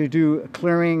 to do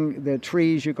clearing the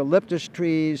trees, eucalyptus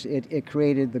trees. It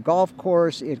created the golf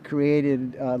course. It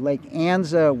created Lake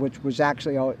Anza, which was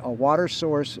actually a water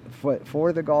source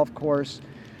for the golf course.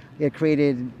 It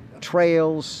created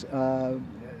trails,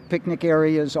 picnic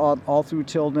areas all through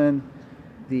Tilden.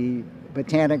 The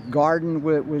Botanic Garden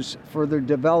was further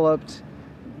developed.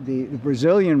 The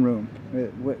Brazilian Room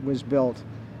was built.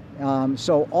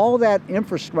 So all that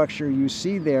infrastructure you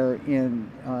see there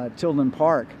in Tilden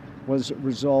Park was a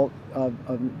result of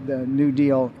the New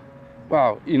Deal.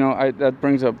 Wow, that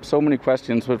brings up so many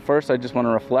questions. But first, I just want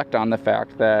to reflect on the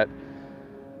fact that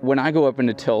when I go up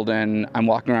into Tilden, I'm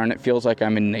walking around, it feels like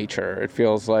I'm in nature. It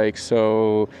feels like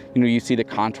you see the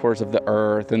contours of the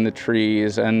earth and the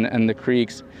trees and the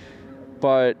creeks.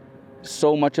 But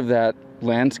so much of that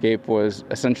landscape was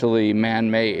essentially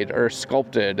man-made or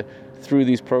sculpted through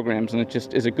these programs. And it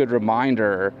just is a good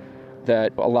reminder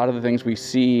that a lot of the things we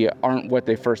see aren't what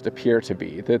they first appear to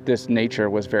be, that this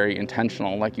nature was very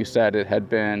intentional. Like you said, it had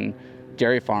been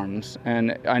dairy farms.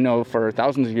 And I know for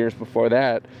thousands of years before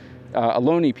that,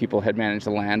 Ohlone people had managed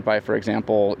the land by, for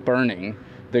example, burning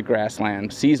the grassland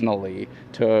seasonally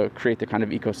to create the kind of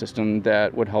ecosystem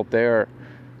that would help their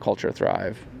culture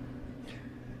thrive.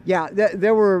 Yeah,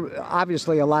 there were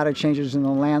obviously a lot of changes in the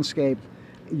landscape.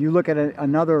 You look at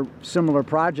another similar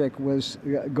project was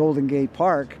Golden Gate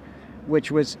Park,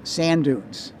 which was sand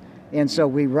dunes. And so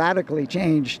we radically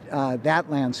changed that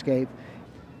landscape.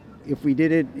 If we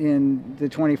did it in the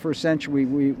 21st century,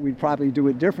 we'd probably do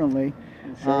it differently.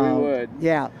 Sure we would.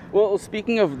 Yeah. Well,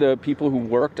 speaking of the people who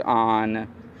worked on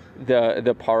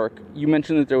the park, you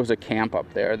mentioned that there was a camp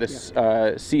up there, this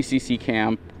CCC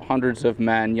camp, hundreds of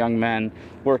men, young men,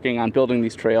 working on building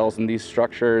these trails and these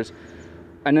structures.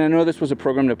 And I know this was a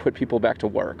program to put people back to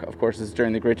work. Of course, this is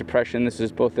during the Great Depression. This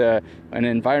is both an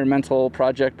environmental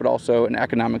project, but also an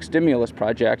economic stimulus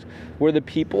project. Were the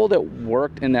people that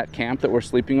worked in that camp that were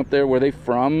sleeping up there, were they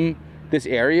from this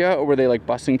area, or were they like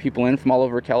busing people in from all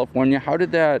over California? How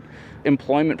did that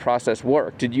employment process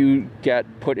work? Did you get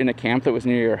put in a camp that was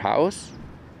near your house?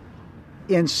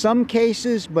 In some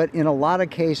cases, but in a lot of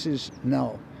cases,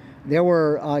 no. There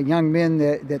were young men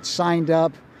that signed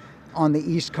up on the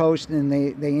East Coast, and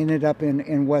they ended up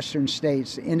in Western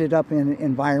states, ended up in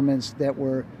environments that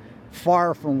were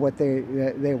far from what they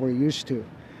were used to.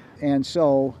 And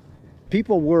so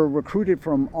people were recruited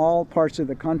from all parts of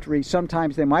the country.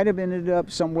 Sometimes they might have ended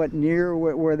up somewhat near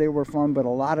where they were from, but a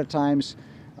lot of times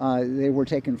they were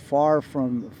taken far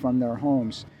from their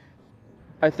homes.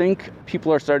 I think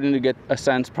people are starting to get a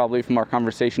sense, probably from our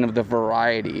conversation, of the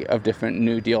variety of different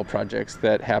New Deal projects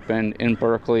that happened in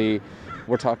Berkeley.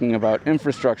 We're talking about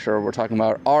infrastructure, we're talking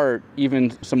about art,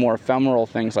 even some more ephemeral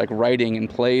things like writing and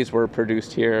plays were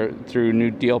produced here through New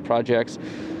Deal projects.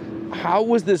 How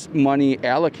was this money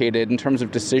allocated in terms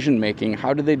of decision making?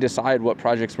 How did they decide what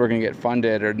projects were going to get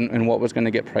funded and what was going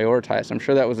to get prioritized? I'm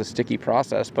sure that was a sticky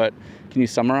process, but can you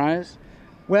summarize?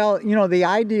 Well, the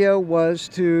idea was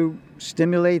to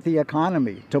stimulate the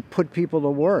economy, to put people to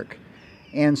work.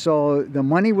 And so the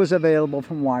money was available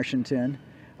from Washington.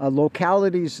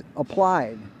 Localities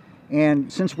applied.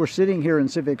 And since we're sitting here in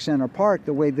Civic Center Park,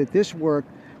 the way that this worked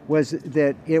was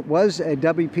that it was a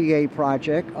WPA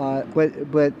project,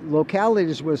 but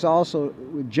localities was also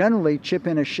generally chip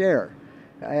in a share.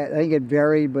 I think it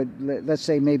varied, but let's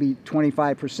say maybe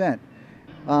 25%.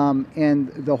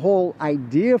 And the whole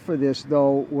idea for this,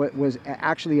 though, was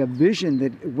actually a vision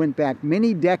that went back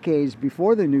many decades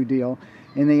before the New Deal.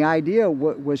 And the idea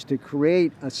was to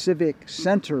create a civic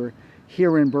center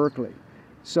here in Berkeley.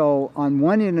 So on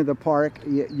one end of the park,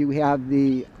 you have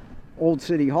the old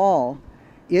City Hall.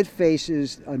 It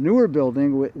faces a newer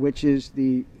building, which is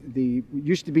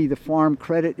used to be the Farm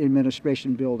Credit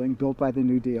Administration building, built by the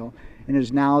New Deal, and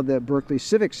is now the Berkeley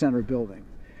Civic Center building.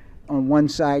 On one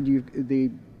side,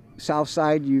 the south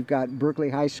side, you've got Berkeley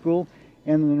High School,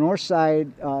 and on the north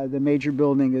side, the major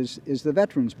building is the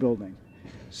Veterans Building.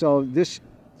 So this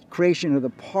creation of the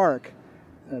park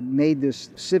made this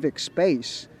civic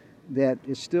space that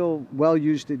is still well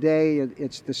used today.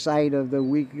 It's the site of the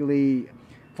weekly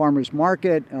farmers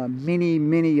market.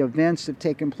 Many events have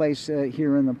taken place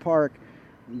here in the park.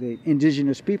 The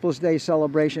Indigenous Peoples Day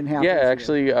celebration happens. Yeah,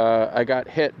 actually, I got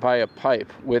hit by a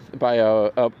pipe by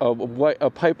a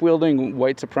pipe wielding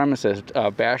white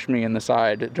supremacist bashed me in the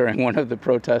side during one of the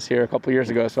protests here a couple years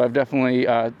ago. So I've definitely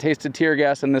tasted tear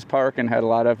gas in this park and had a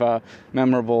lot of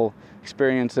memorable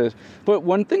experiences. But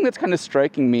one thing that's kind of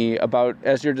striking me about,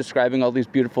 as you're describing all these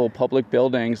beautiful public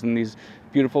buildings and these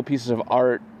beautiful pieces of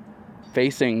art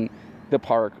facing the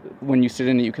park, when you sit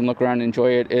in it, you can look around and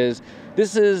enjoy it, is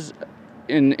this is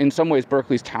in some ways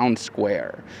Berkeley's town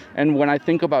square. And when I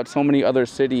think about so many other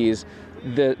cities,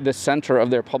 the center of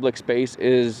their public space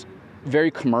is very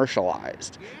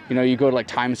commercialized. You go to like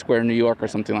Times Square in New York or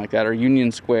something like that, or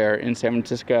Union Square in San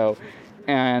Francisco,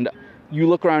 and you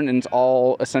look around and it's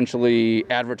all essentially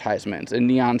advertisements and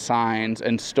neon signs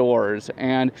and stores.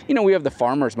 And, we have the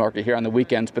farmers market here on the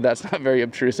weekends, but that's not very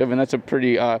obtrusive. And that's a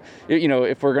pretty,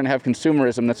 if we're going to have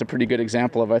consumerism, that's a pretty good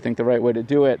example of, I think, the right way to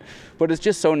do it. But it's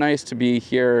just so nice to be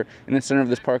here in the center of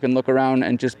this park and look around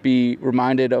and just be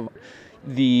reminded of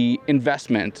the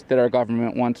investment that our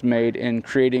government once made in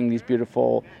creating these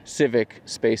beautiful civic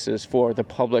spaces for the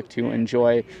public to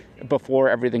enjoy before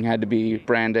everything had to be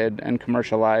branded and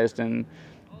commercialized, and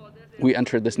we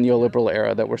entered this neoliberal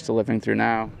era that we're still living through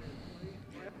now.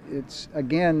 It's,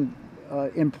 again,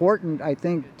 important, I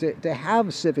think, to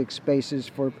have civic spaces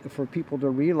for people to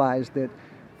realize that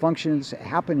functions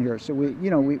happen here. So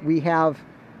we have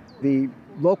the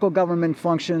local government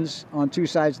functions on two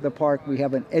sides of the park. We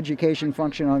have an education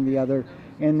function on the other,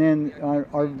 and then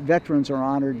our veterans are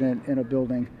honored in a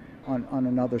building on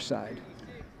another side.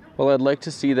 Well, I'd like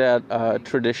to see that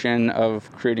tradition of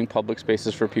creating public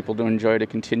spaces for people to enjoy to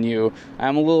continue.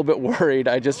 I'm a little bit worried.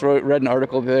 I just read an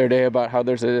article the other day about how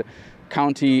there's a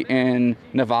county in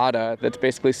Nevada that's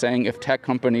basically saying if tech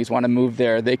companies want to move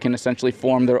there, they can essentially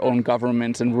form their own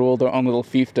governments and rule their own little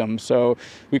fiefdom. So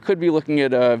we could be looking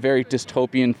at a very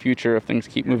dystopian future if things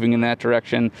keep moving in that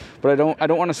direction. But I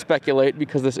don't want to speculate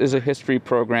because this is a history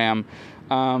program.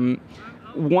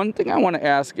 One thing I want to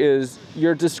ask is,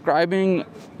 you're describing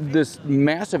this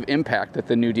massive impact that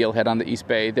the New Deal had on the East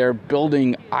Bay. They're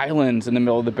building islands in the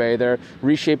middle of the bay. They're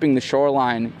reshaping the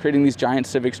shoreline, creating these giant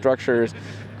civic structures,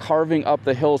 carving up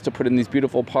the hills to put in these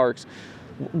beautiful parks.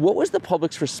 What was the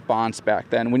public's response back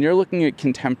then? When you're looking at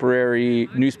contemporary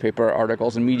newspaper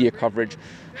articles and media coverage,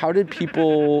 how did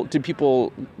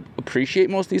people appreciate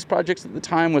most of these projects at the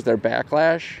time? Was there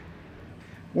backlash?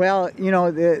 Well,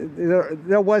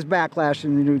 there was backlash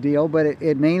in the New Deal, but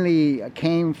it mainly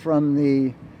came from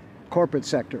the corporate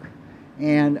sector.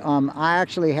 And I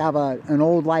actually have an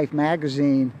old Life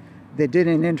magazine that did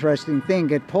an interesting thing.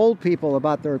 It polled people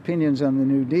about their opinions on the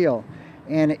New Deal.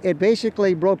 And it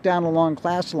basically broke down along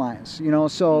class lines,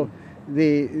 so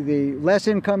the less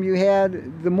income you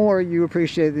had, the more you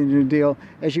appreciated the New Deal.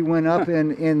 As you went up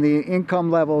in the income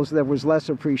levels, there was less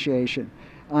appreciation.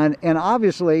 And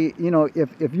obviously,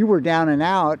 if you were down and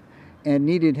out and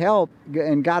needed help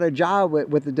and got a job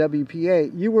with the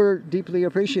WPA, you were deeply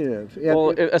appreciative. Well,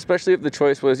 especially if the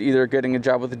choice was either getting a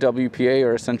job with the WPA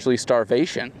or essentially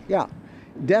starvation. Yeah,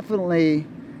 definitely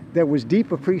there was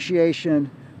deep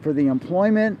appreciation for the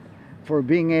employment, for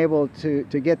being able to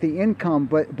get the income.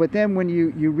 But then when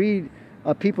you read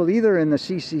people either in the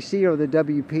CCC or the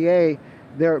WPA,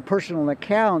 their personal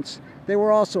accounts, they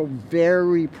were also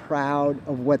very proud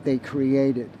of what they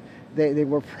created. They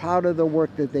were proud of the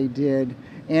work that they did,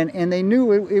 and they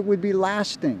knew it would be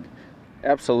lasting.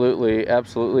 Absolutely.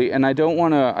 And I don't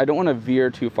want to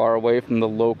veer too far away from the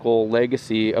local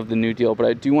legacy of the New Deal, but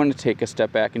I do want to take a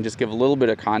step back and just give a little bit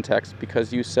of context,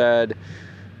 because you said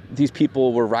these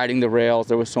people were riding the rails.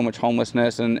 There was so much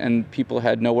homelessness, and people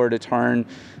had nowhere to turn.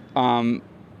 I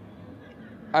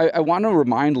want to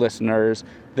remind listeners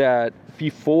that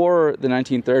before the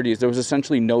 1930s, there was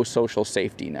essentially no social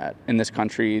safety net in this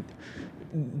country.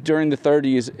 During the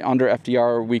 30s, under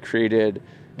FDR, we created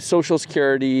Social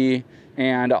Security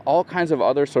and all kinds of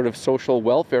other sort of social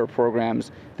welfare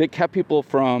programs that kept people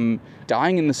from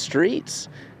dying in the streets.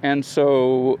 And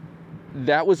so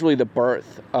that was really the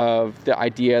birth of the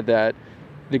idea that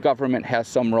the government has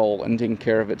some role in taking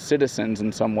care of its citizens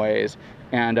in some ways.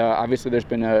 And obviously there's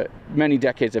been many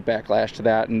decades of backlash to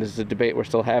that, and this is a debate we're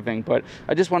still having. But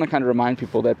I just want to kind of remind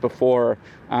people that before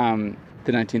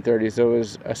the 1930s, there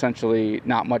was essentially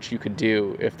not much you could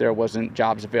do if there wasn't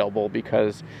jobs available,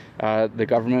 because the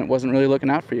government wasn't really looking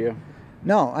out for you.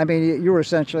 No, I mean, you were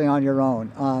essentially on your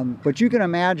own. But you can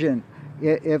imagine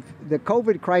if the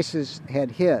COVID crisis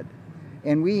had hit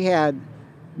and we had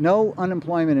no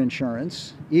unemployment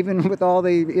insurance, even with all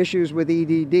the issues with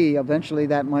EDD, eventually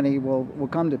that money will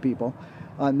come to people.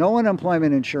 No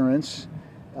unemployment insurance,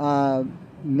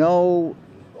 no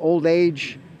old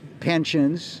age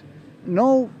pensions,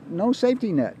 no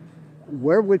safety net.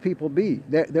 Where would people be?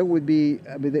 There would be,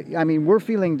 I mean, we're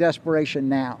feeling desperation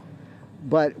now,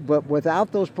 but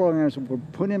without those programs that were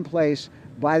put in place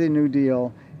by the New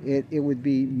Deal, it would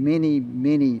be many,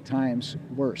 many times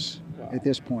worse at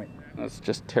this point. That's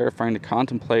just terrifying to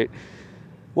contemplate.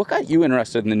 What got you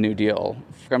interested in the New Deal?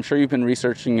 I'm sure you've been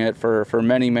researching it for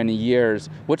many, many years.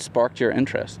 What sparked your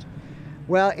interest?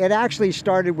 Well, it actually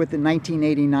started with the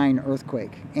 1989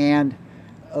 earthquake. And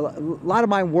a lot of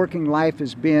my working life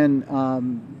has been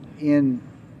in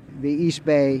the East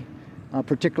Bay,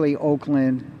 particularly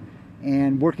Oakland,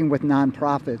 and working with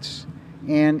nonprofits.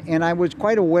 And I was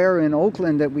quite aware in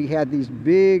Oakland that we had these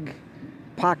big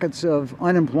pockets of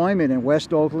unemployment in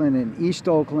West Oakland and East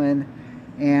Oakland,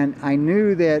 and I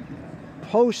knew that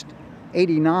post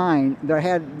 89 there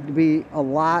had to be a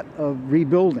lot of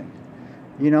rebuilding.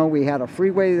 We had a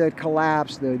freeway that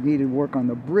collapsed, that needed work on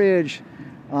the bridge,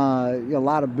 a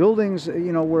lot of buildings,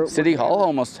 were... City Hall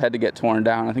almost had to get torn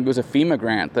down. I think it was a FEMA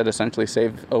grant that essentially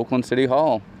saved Oakland City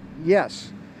Hall.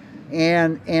 Yes.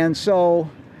 And so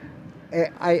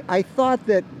I thought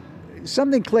that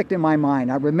something clicked in my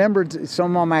mind. I remembered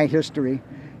some of my history,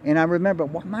 and I remember,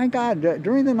 well, my God,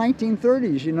 during the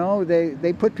 1930s,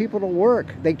 they put people to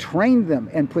work. They trained them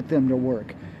and put them to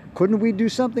work. Couldn't we do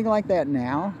something like that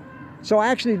now? So I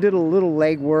actually did a little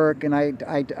legwork, and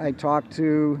I talked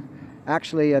to,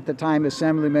 actually at the time,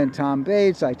 Assemblyman Tom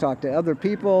Bates. I talked to other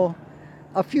people.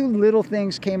 A few little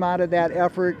things came out of that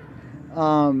effort,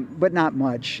 but not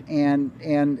much.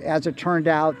 And as it turned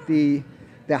out, the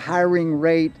hiring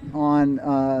rate on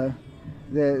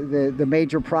the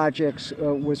major projects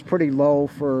was pretty low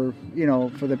for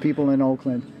the people in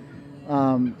Oakland.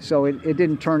 So it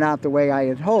didn't turn out the way I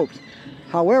had hoped.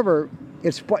 However,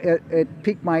 it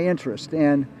piqued my interest,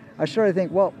 and I started to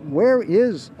think, well, where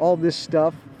is all this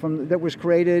stuff that was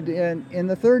created in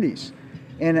the 30s?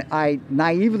 And I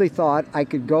naively thought I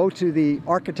could go to the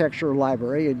architecture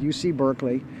library at UC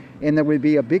Berkeley, and there would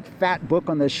be a big fat book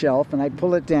on the shelf, and I'd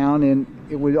pull it down and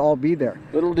it would all be there.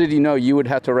 Little did you know you would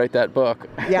have to write that book.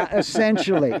 Yeah,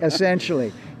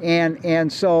 essentially.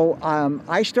 And so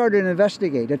I started to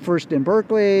investigate, at first in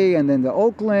Berkeley and then to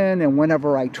Oakland, and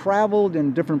whenever I traveled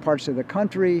in different parts of the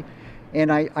country,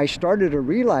 and I started to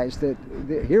realize that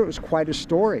here was quite a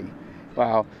story.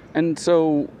 Wow. And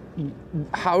so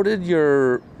how did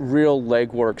your real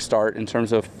legwork start in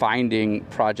terms of finding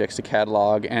projects to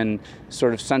catalog and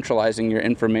sort of centralizing your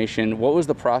information? What was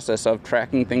the process of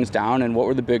tracking things down, and what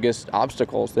were the biggest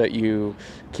obstacles that you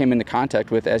came into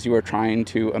contact with as you were trying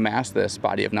to amass this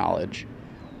body of knowledge?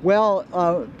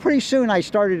 Well, pretty soon I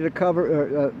started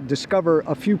to discover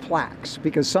a few plaques,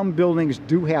 because some buildings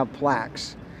do have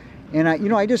plaques. And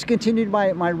I just continued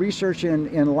my research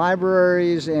in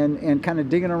libraries and kind of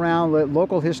digging around.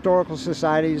 Local historical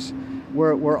societies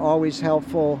were always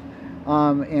helpful.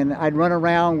 And I'd run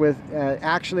around with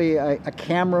actually a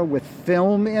camera with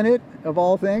film in it, of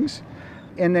all things.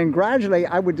 And then gradually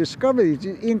I would discover these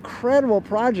incredible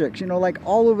projects, like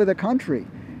all over the country.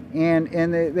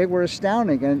 And they were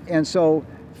astounding. And so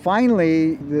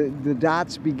finally the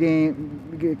dots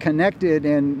became connected,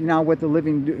 and now what the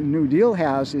Living New Deal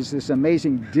has is this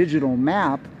amazing digital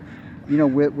map,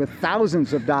 with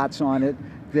thousands of dots on it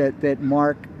that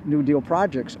mark New Deal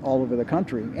projects all over the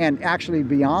country, and actually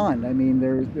beyond. I mean,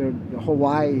 there's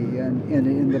Hawaii and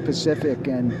in the Pacific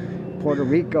and Puerto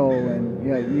Rico and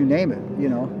you name it,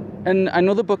 And I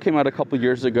know the book came out a couple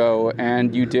years ago,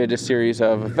 and you did a series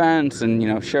of events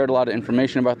and shared a lot of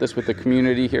information about this with the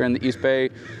community here in the East Bay.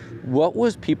 What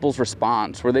was people's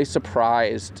response? Were they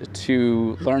surprised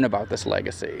to learn about this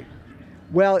legacy?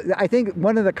 Well, I think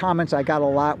one of the comments I got a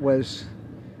lot was,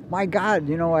 my God,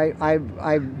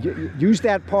 I've used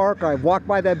that park, I've walked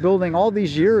by that building all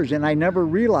these years, and I never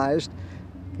realized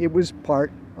it was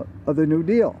part of the New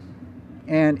Deal.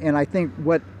 And I think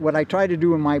what I tried to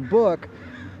do in my book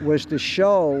was to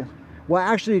show, well,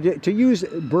 actually to use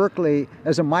Berkeley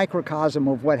as a microcosm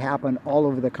of what happened all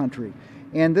over the country.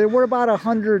 And there were about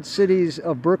 100 cities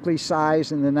of Berkeley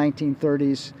size in the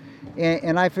 1930s.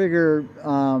 And I figure,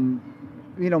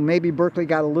 maybe Berkeley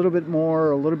got a little bit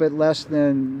more, a little bit less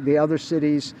than the other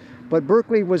cities. But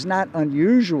Berkeley was not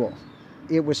unusual.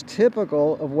 It was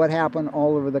typical of what happened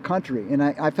all over the country. And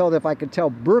I felt if I could tell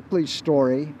Berkeley's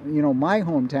story, my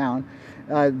hometown,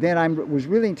 then I was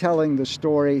really telling the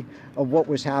story of what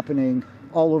was happening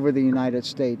all over the United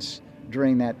States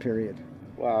during that period.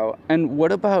 Wow. And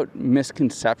what about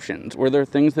misconceptions? Were there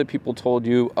things that people told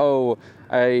you, oh,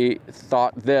 I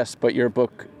thought this, but your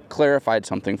book clarified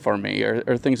something for me,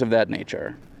 or things of that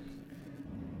nature?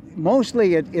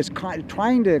 Mostly it's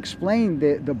trying to explain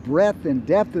the breadth and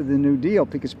depth of the New Deal,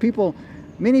 because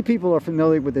many people are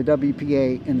familiar with the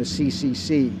WPA and the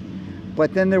CCC.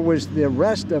 But then there was the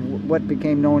rest of what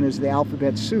became known as the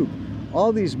alphabet soup.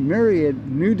 All these myriad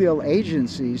New Deal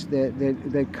agencies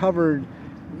that covered,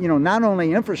 not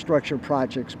only infrastructure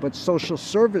projects, but social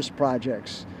service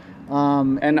projects.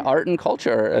 And art and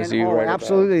culture, as you write about.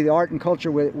 Absolutely, the art and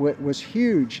culture was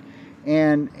huge.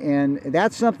 And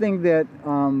that's something that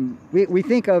we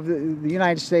think of the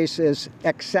United States as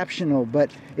exceptional, but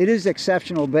it is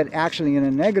exceptional, but actually in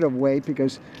a negative way,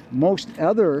 because most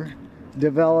other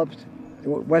developed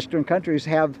Western countries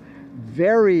have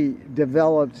very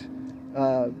developed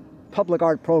public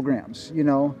art programs,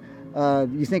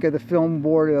 You think of the Film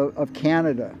Board of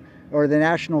Canada or the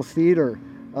National Theatre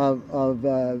of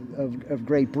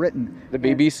Great Britain. The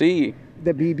BBC.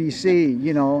 The BBC,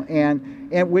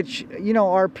 and which,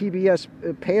 our PBS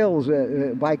pales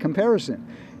by comparison.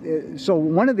 So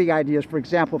one of the ideas, for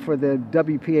example, for the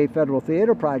WPA Federal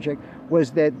Theater Project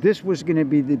was that this was going to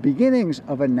be the beginnings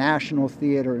of a national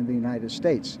theater in the United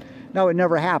States. Now, it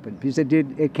never happened because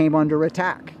it came under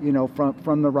attack,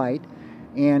 from the right,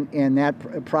 and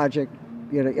that project,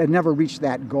 it never reached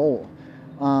that goal.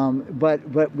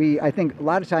 But we, I think, a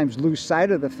lot of times lose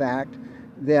sight of the fact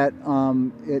that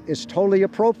it is totally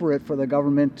appropriate for the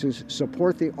government to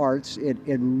support the arts. It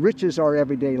enriches our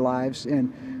everyday lives.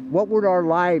 And what would our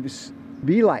lives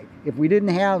be like if we didn't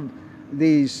have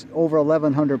these over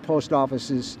 1,100 post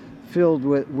offices filled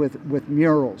with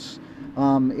murals?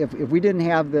 If we didn't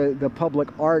have the public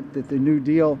art that the New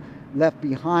Deal left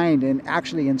behind and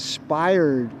actually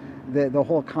inspired the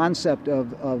whole concept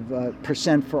of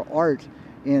percent for art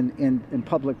in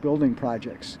public building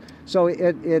projects. So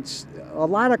it's a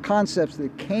lot of concepts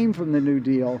that came from the New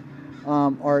Deal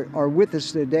are with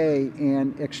us today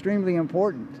and extremely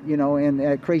important, and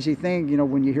a crazy thing,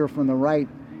 when you hear from the right,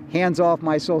 hands off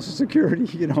my Social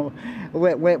Security,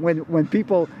 when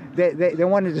people, they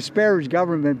want to disparage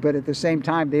government, but at the same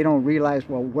time, they don't realize,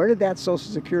 well, where did that Social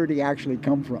Security actually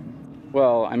come from?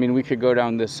 Well, I mean, we could go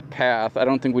down this path. I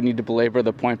don't think we need to belabor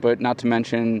the point, but not to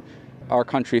mention our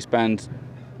country spends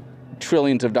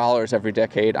trillions of dollars every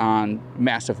decade on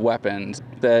massive weapons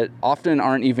that often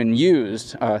aren't even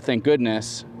used, thank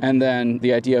goodness. And then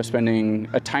the idea of spending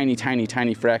a tiny, tiny,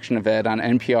 tiny fraction of it on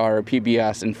NPR or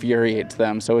PBS infuriates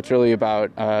them. So it's really about,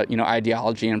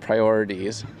 ideology and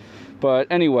priorities. But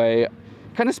anyway,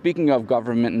 kind of speaking of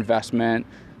government investment,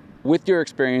 with your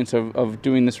experience of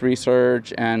doing this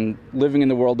research and living in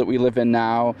the world that we live in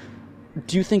now,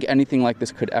 do you think anything like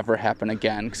this could ever happen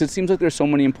again? Because it seems like there's so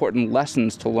many important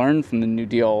lessons to learn from the New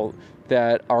Deal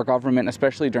that our government,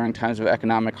 especially during times of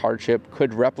economic hardship,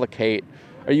 could replicate.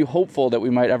 Are you hopeful that we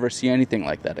might ever see anything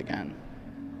like that again?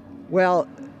 Well,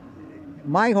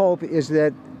 my hope is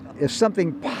that if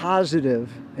something positive,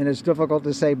 and it's difficult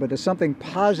to say, but if something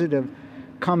positive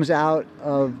comes out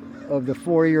of the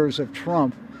 4 years of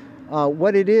Trump,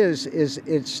 what it is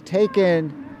it's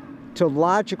taken to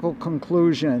logical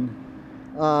conclusion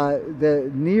the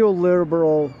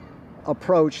neoliberal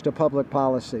approach to public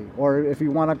policy, or if you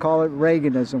want to call it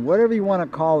Reaganism, whatever you want to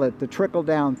call it, the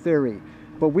trickle-down theory.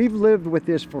 But we've lived with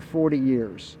this for 40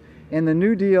 years. And the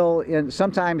New Deal, and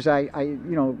sometimes I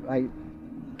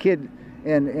kid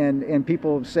and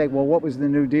people say, well, what was the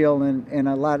New Deal? And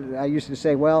I used to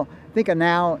say, well, think of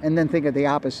now and then think of the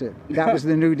opposite. That was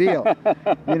the New Deal,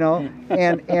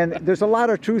 and there's a lot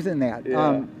of truth in that.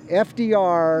 Yeah.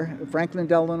 FDR, Franklin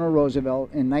Delano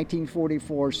Roosevelt, in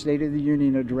 1944 State of the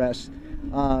Union address,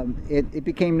 it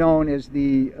became known as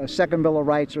the Second Bill of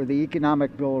Rights or the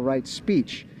Economic Bill of Rights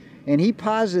speech. And he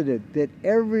posited that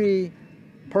every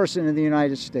person in the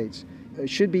United States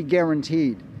should be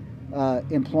guaranteed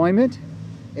employment,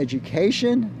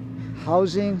 education,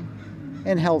 housing,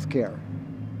 and health care.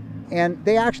 And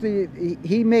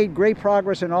he made great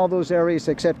progress in all those areas,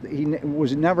 except he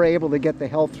was never able to get the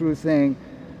health thing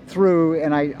through.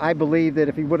 And I believe that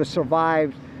if he would have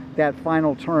survived that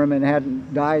final term and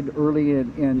hadn't died early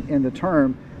in the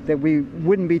term, that we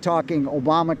wouldn't be talking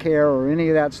Obamacare or any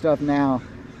of that stuff now,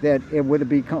 that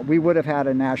we would have had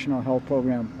a national health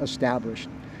program established.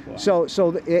 Wow.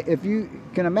 So if you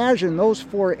can imagine those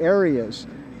four areas,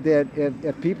 that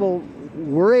if people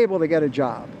were able to get a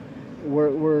job,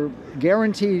 were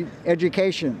guaranteed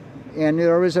education, and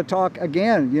there is a talk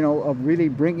again, of really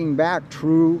bringing back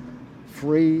true,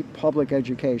 free public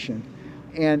education.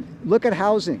 And look at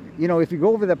housing. If you go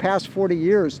over the past 40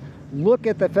 years, look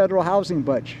at the federal housing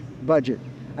budget,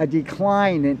 a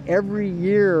decline in every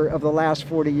year of the last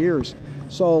 40 years.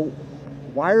 So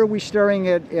why are we staring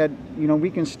at we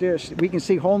can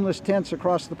see homeless tents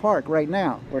across the park right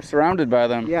now. We're surrounded by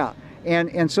them. Yeah.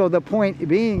 And so the point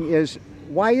being is,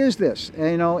 why is this?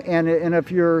 And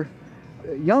if you're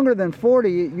younger than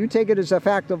 40, you take it as a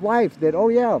fact of life that, oh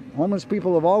yeah, homeless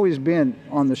people have always been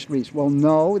on the streets. Well,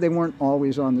 no, they weren't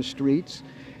always on the streets.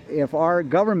 If our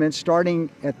government, starting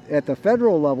at the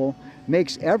federal level,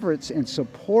 makes efforts and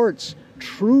supports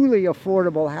truly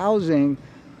affordable housing,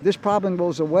 this problem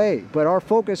goes away. But our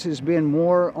focus has been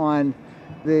more on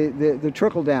the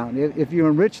trickle down. If you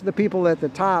enrich the people at the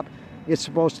top, it's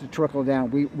supposed to trickle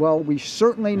down. We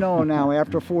certainly know now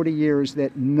after 40 years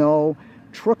that no,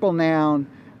 trickle down,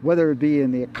 whether it be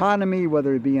in the economy,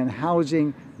 whether it be in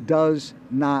housing, does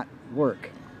not work.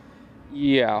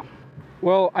 Yeah.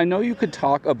 Well, I know you could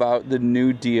talk about the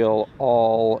New Deal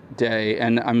all day,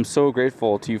 and I'm so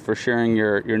grateful to you for sharing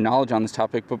your knowledge on this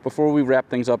topic. But before we wrap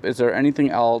things up, is there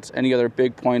anything else, any other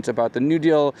big points about the New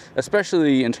Deal,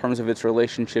 especially in terms of its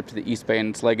relationship to the East Bay and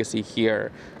its legacy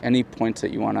here? Any points that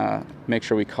you want to make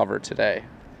sure we cover today?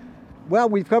 Well,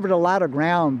 we've covered a lot of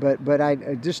ground, but I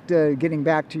just getting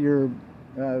back to your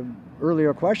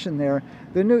earlier question there,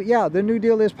 the New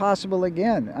Deal is possible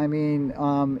again. I mean,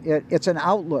 it's an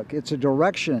outlook, it's a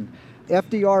direction.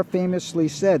 FDR famously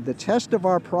said, the test of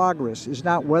our progress is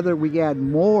not whether we add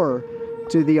more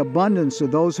to the abundance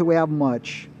of those who have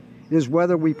much, it is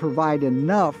whether we provide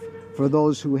enough for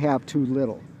those who have too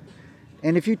little.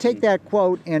 And if you take that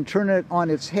quote and turn it on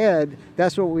its head,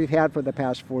 that's what we've had for the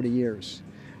past 40 years.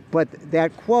 But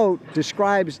that quote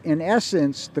describes, in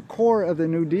essence, the core of the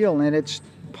New Deal and its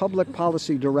public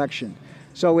policy direction.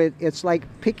 So it's like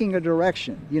picking a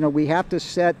direction. You know, we have to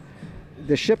set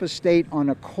the ship of state on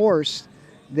a course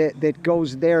that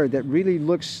goes there, that really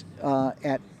looks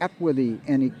at equity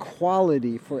and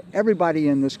equality for everybody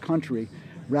in this country,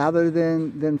 rather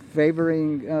than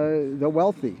favoring the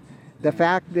wealthy. The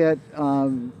fact that,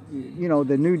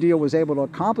 the New Deal was able to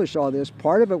accomplish all this,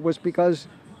 part of it was because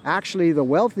actually the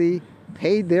wealthy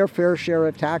paid their fair share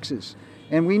of taxes.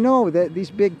 And we know that these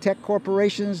big tech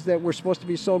corporations that we're supposed to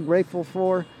be so grateful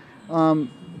for,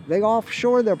 they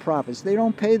offshore their profits. They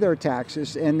don't pay their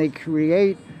taxes, and they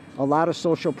create a lot of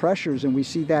social pressures. And we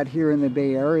see that here in the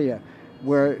Bay Area,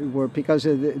 where because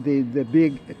of the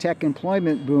big tech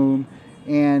employment boom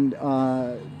and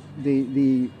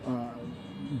the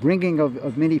bringing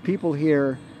of many people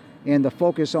here, and the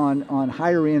focus on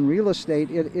higher end real estate,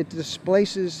 it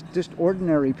displaces just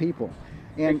ordinary people.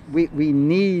 And we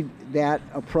need that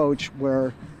approach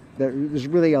where there's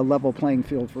really a level playing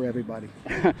field for everybody.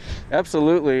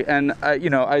 Absolutely. And,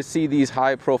 I see these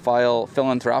high-profile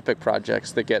philanthropic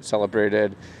projects that get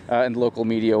celebrated in local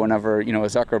media whenever, a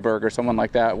Zuckerberg or someone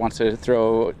like that wants to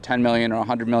throw $10 million or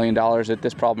 $100 million at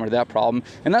this problem or that problem.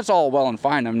 And that's all well and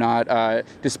fine. I'm not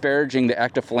disparaging the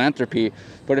act of philanthropy.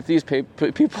 But if these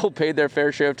people paid their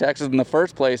fair share of taxes in the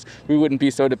first place, we wouldn't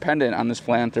be so dependent on this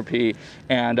philanthropy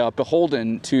and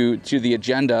beholden to the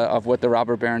agenda of what the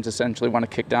robber barons essentially want to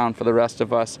kick down for the rest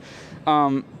of us.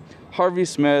 Harvey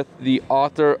Smith, the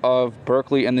author of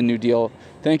Berkeley and the New Deal,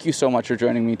 thank you so much for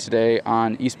joining me today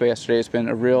on East Bay Yesterday. It's been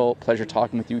a real pleasure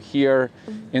talking with you here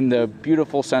in the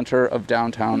beautiful center of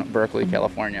downtown Berkeley,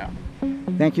 California.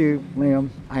 Thank you, Liam.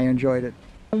 I enjoyed it.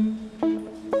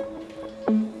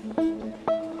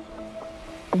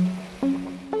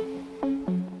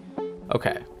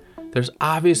 Okay, there's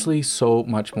obviously so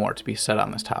much more to be said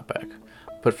on this topic.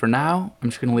 But for now, I'm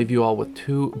just going to leave you all with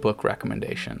 2 book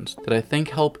recommendations that I think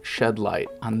help shed light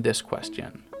on this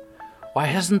question. Why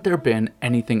hasn't there been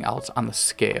anything else on the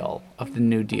scale of the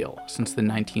New Deal since the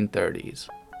 1930s?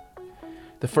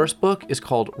 The first book is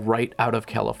called Right Out of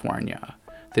California,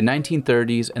 the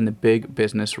 1930s and the Big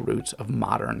Business Roots of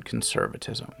Modern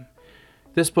Conservatism.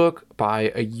 This book,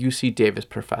 by a UC Davis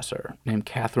professor named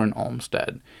Catherine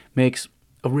Olmsted, makes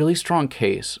a really strong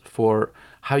case for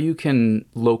how you can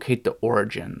locate the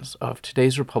origins of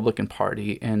today's Republican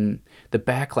Party in the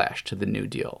backlash to the New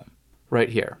Deal, right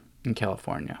here in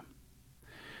California.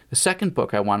 The second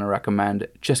book I want to recommend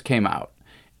just came out,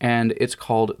 and it's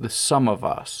called The Sum of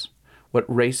Us: What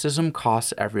Racism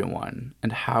Costs Everyone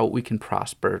and How We Can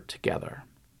Prosper Together.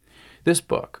 This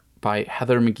book, by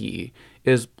Heather McGhee,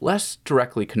 is less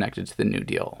directly connected to the New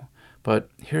Deal, but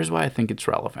here's why I think it's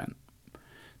relevant.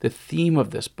 The theme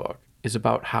of this book is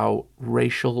about how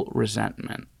racial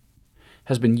resentment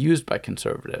has been used by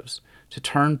conservatives to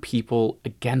turn people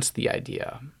against the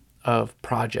idea of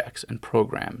projects and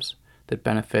programs that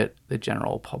benefit the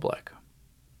general public.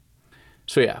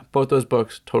 So yeah, both those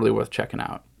books, totally worth checking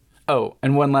out. Oh,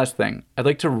 and one last thing. I'd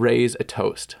like to raise a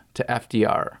toast to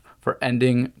FDR for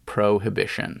ending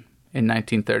prohibition in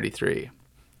 1933.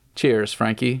 Cheers,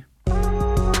 Frankie.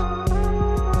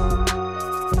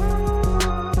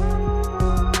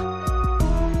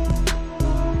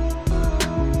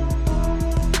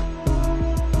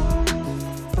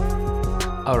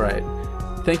 All right.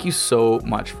 Thank you so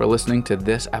much for listening to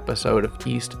this episode of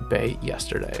East Bay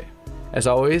Yesterday. As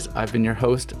always, I've been your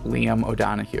host, Liam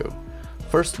O'Donoghue.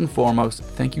 First and foremost,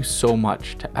 thank you so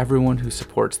much to everyone who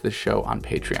supports this show on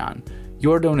Patreon.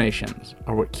 Your donations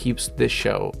are what keeps this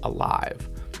show alive.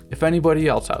 If anybody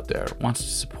else out there wants to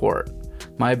support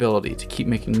my ability to keep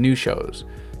making new shows,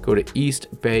 go to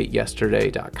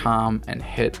eastbayyesterday.com and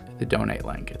hit the donate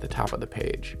link at the top of the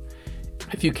page.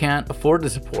 If you can't afford to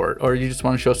support, or you just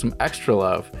want to show some extra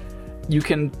love, you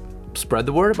can spread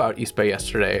the word about East Bay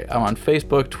Yesterday. I'm on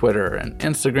Facebook, Twitter, and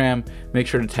Instagram. Make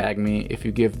sure to tag me if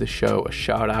you give the show a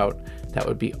shout out. That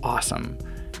would be awesome.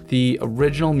 The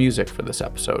original music for this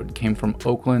episode came from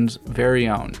Oakland's very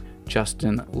own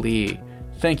Justin Lee.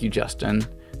 Thank you, Justin.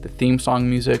 The theme song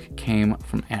music came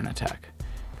from Anatech.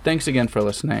 Thanks again for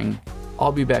listening.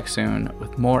 I'll be back soon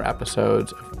with more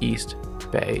episodes of East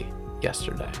Bay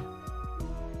Yesterday.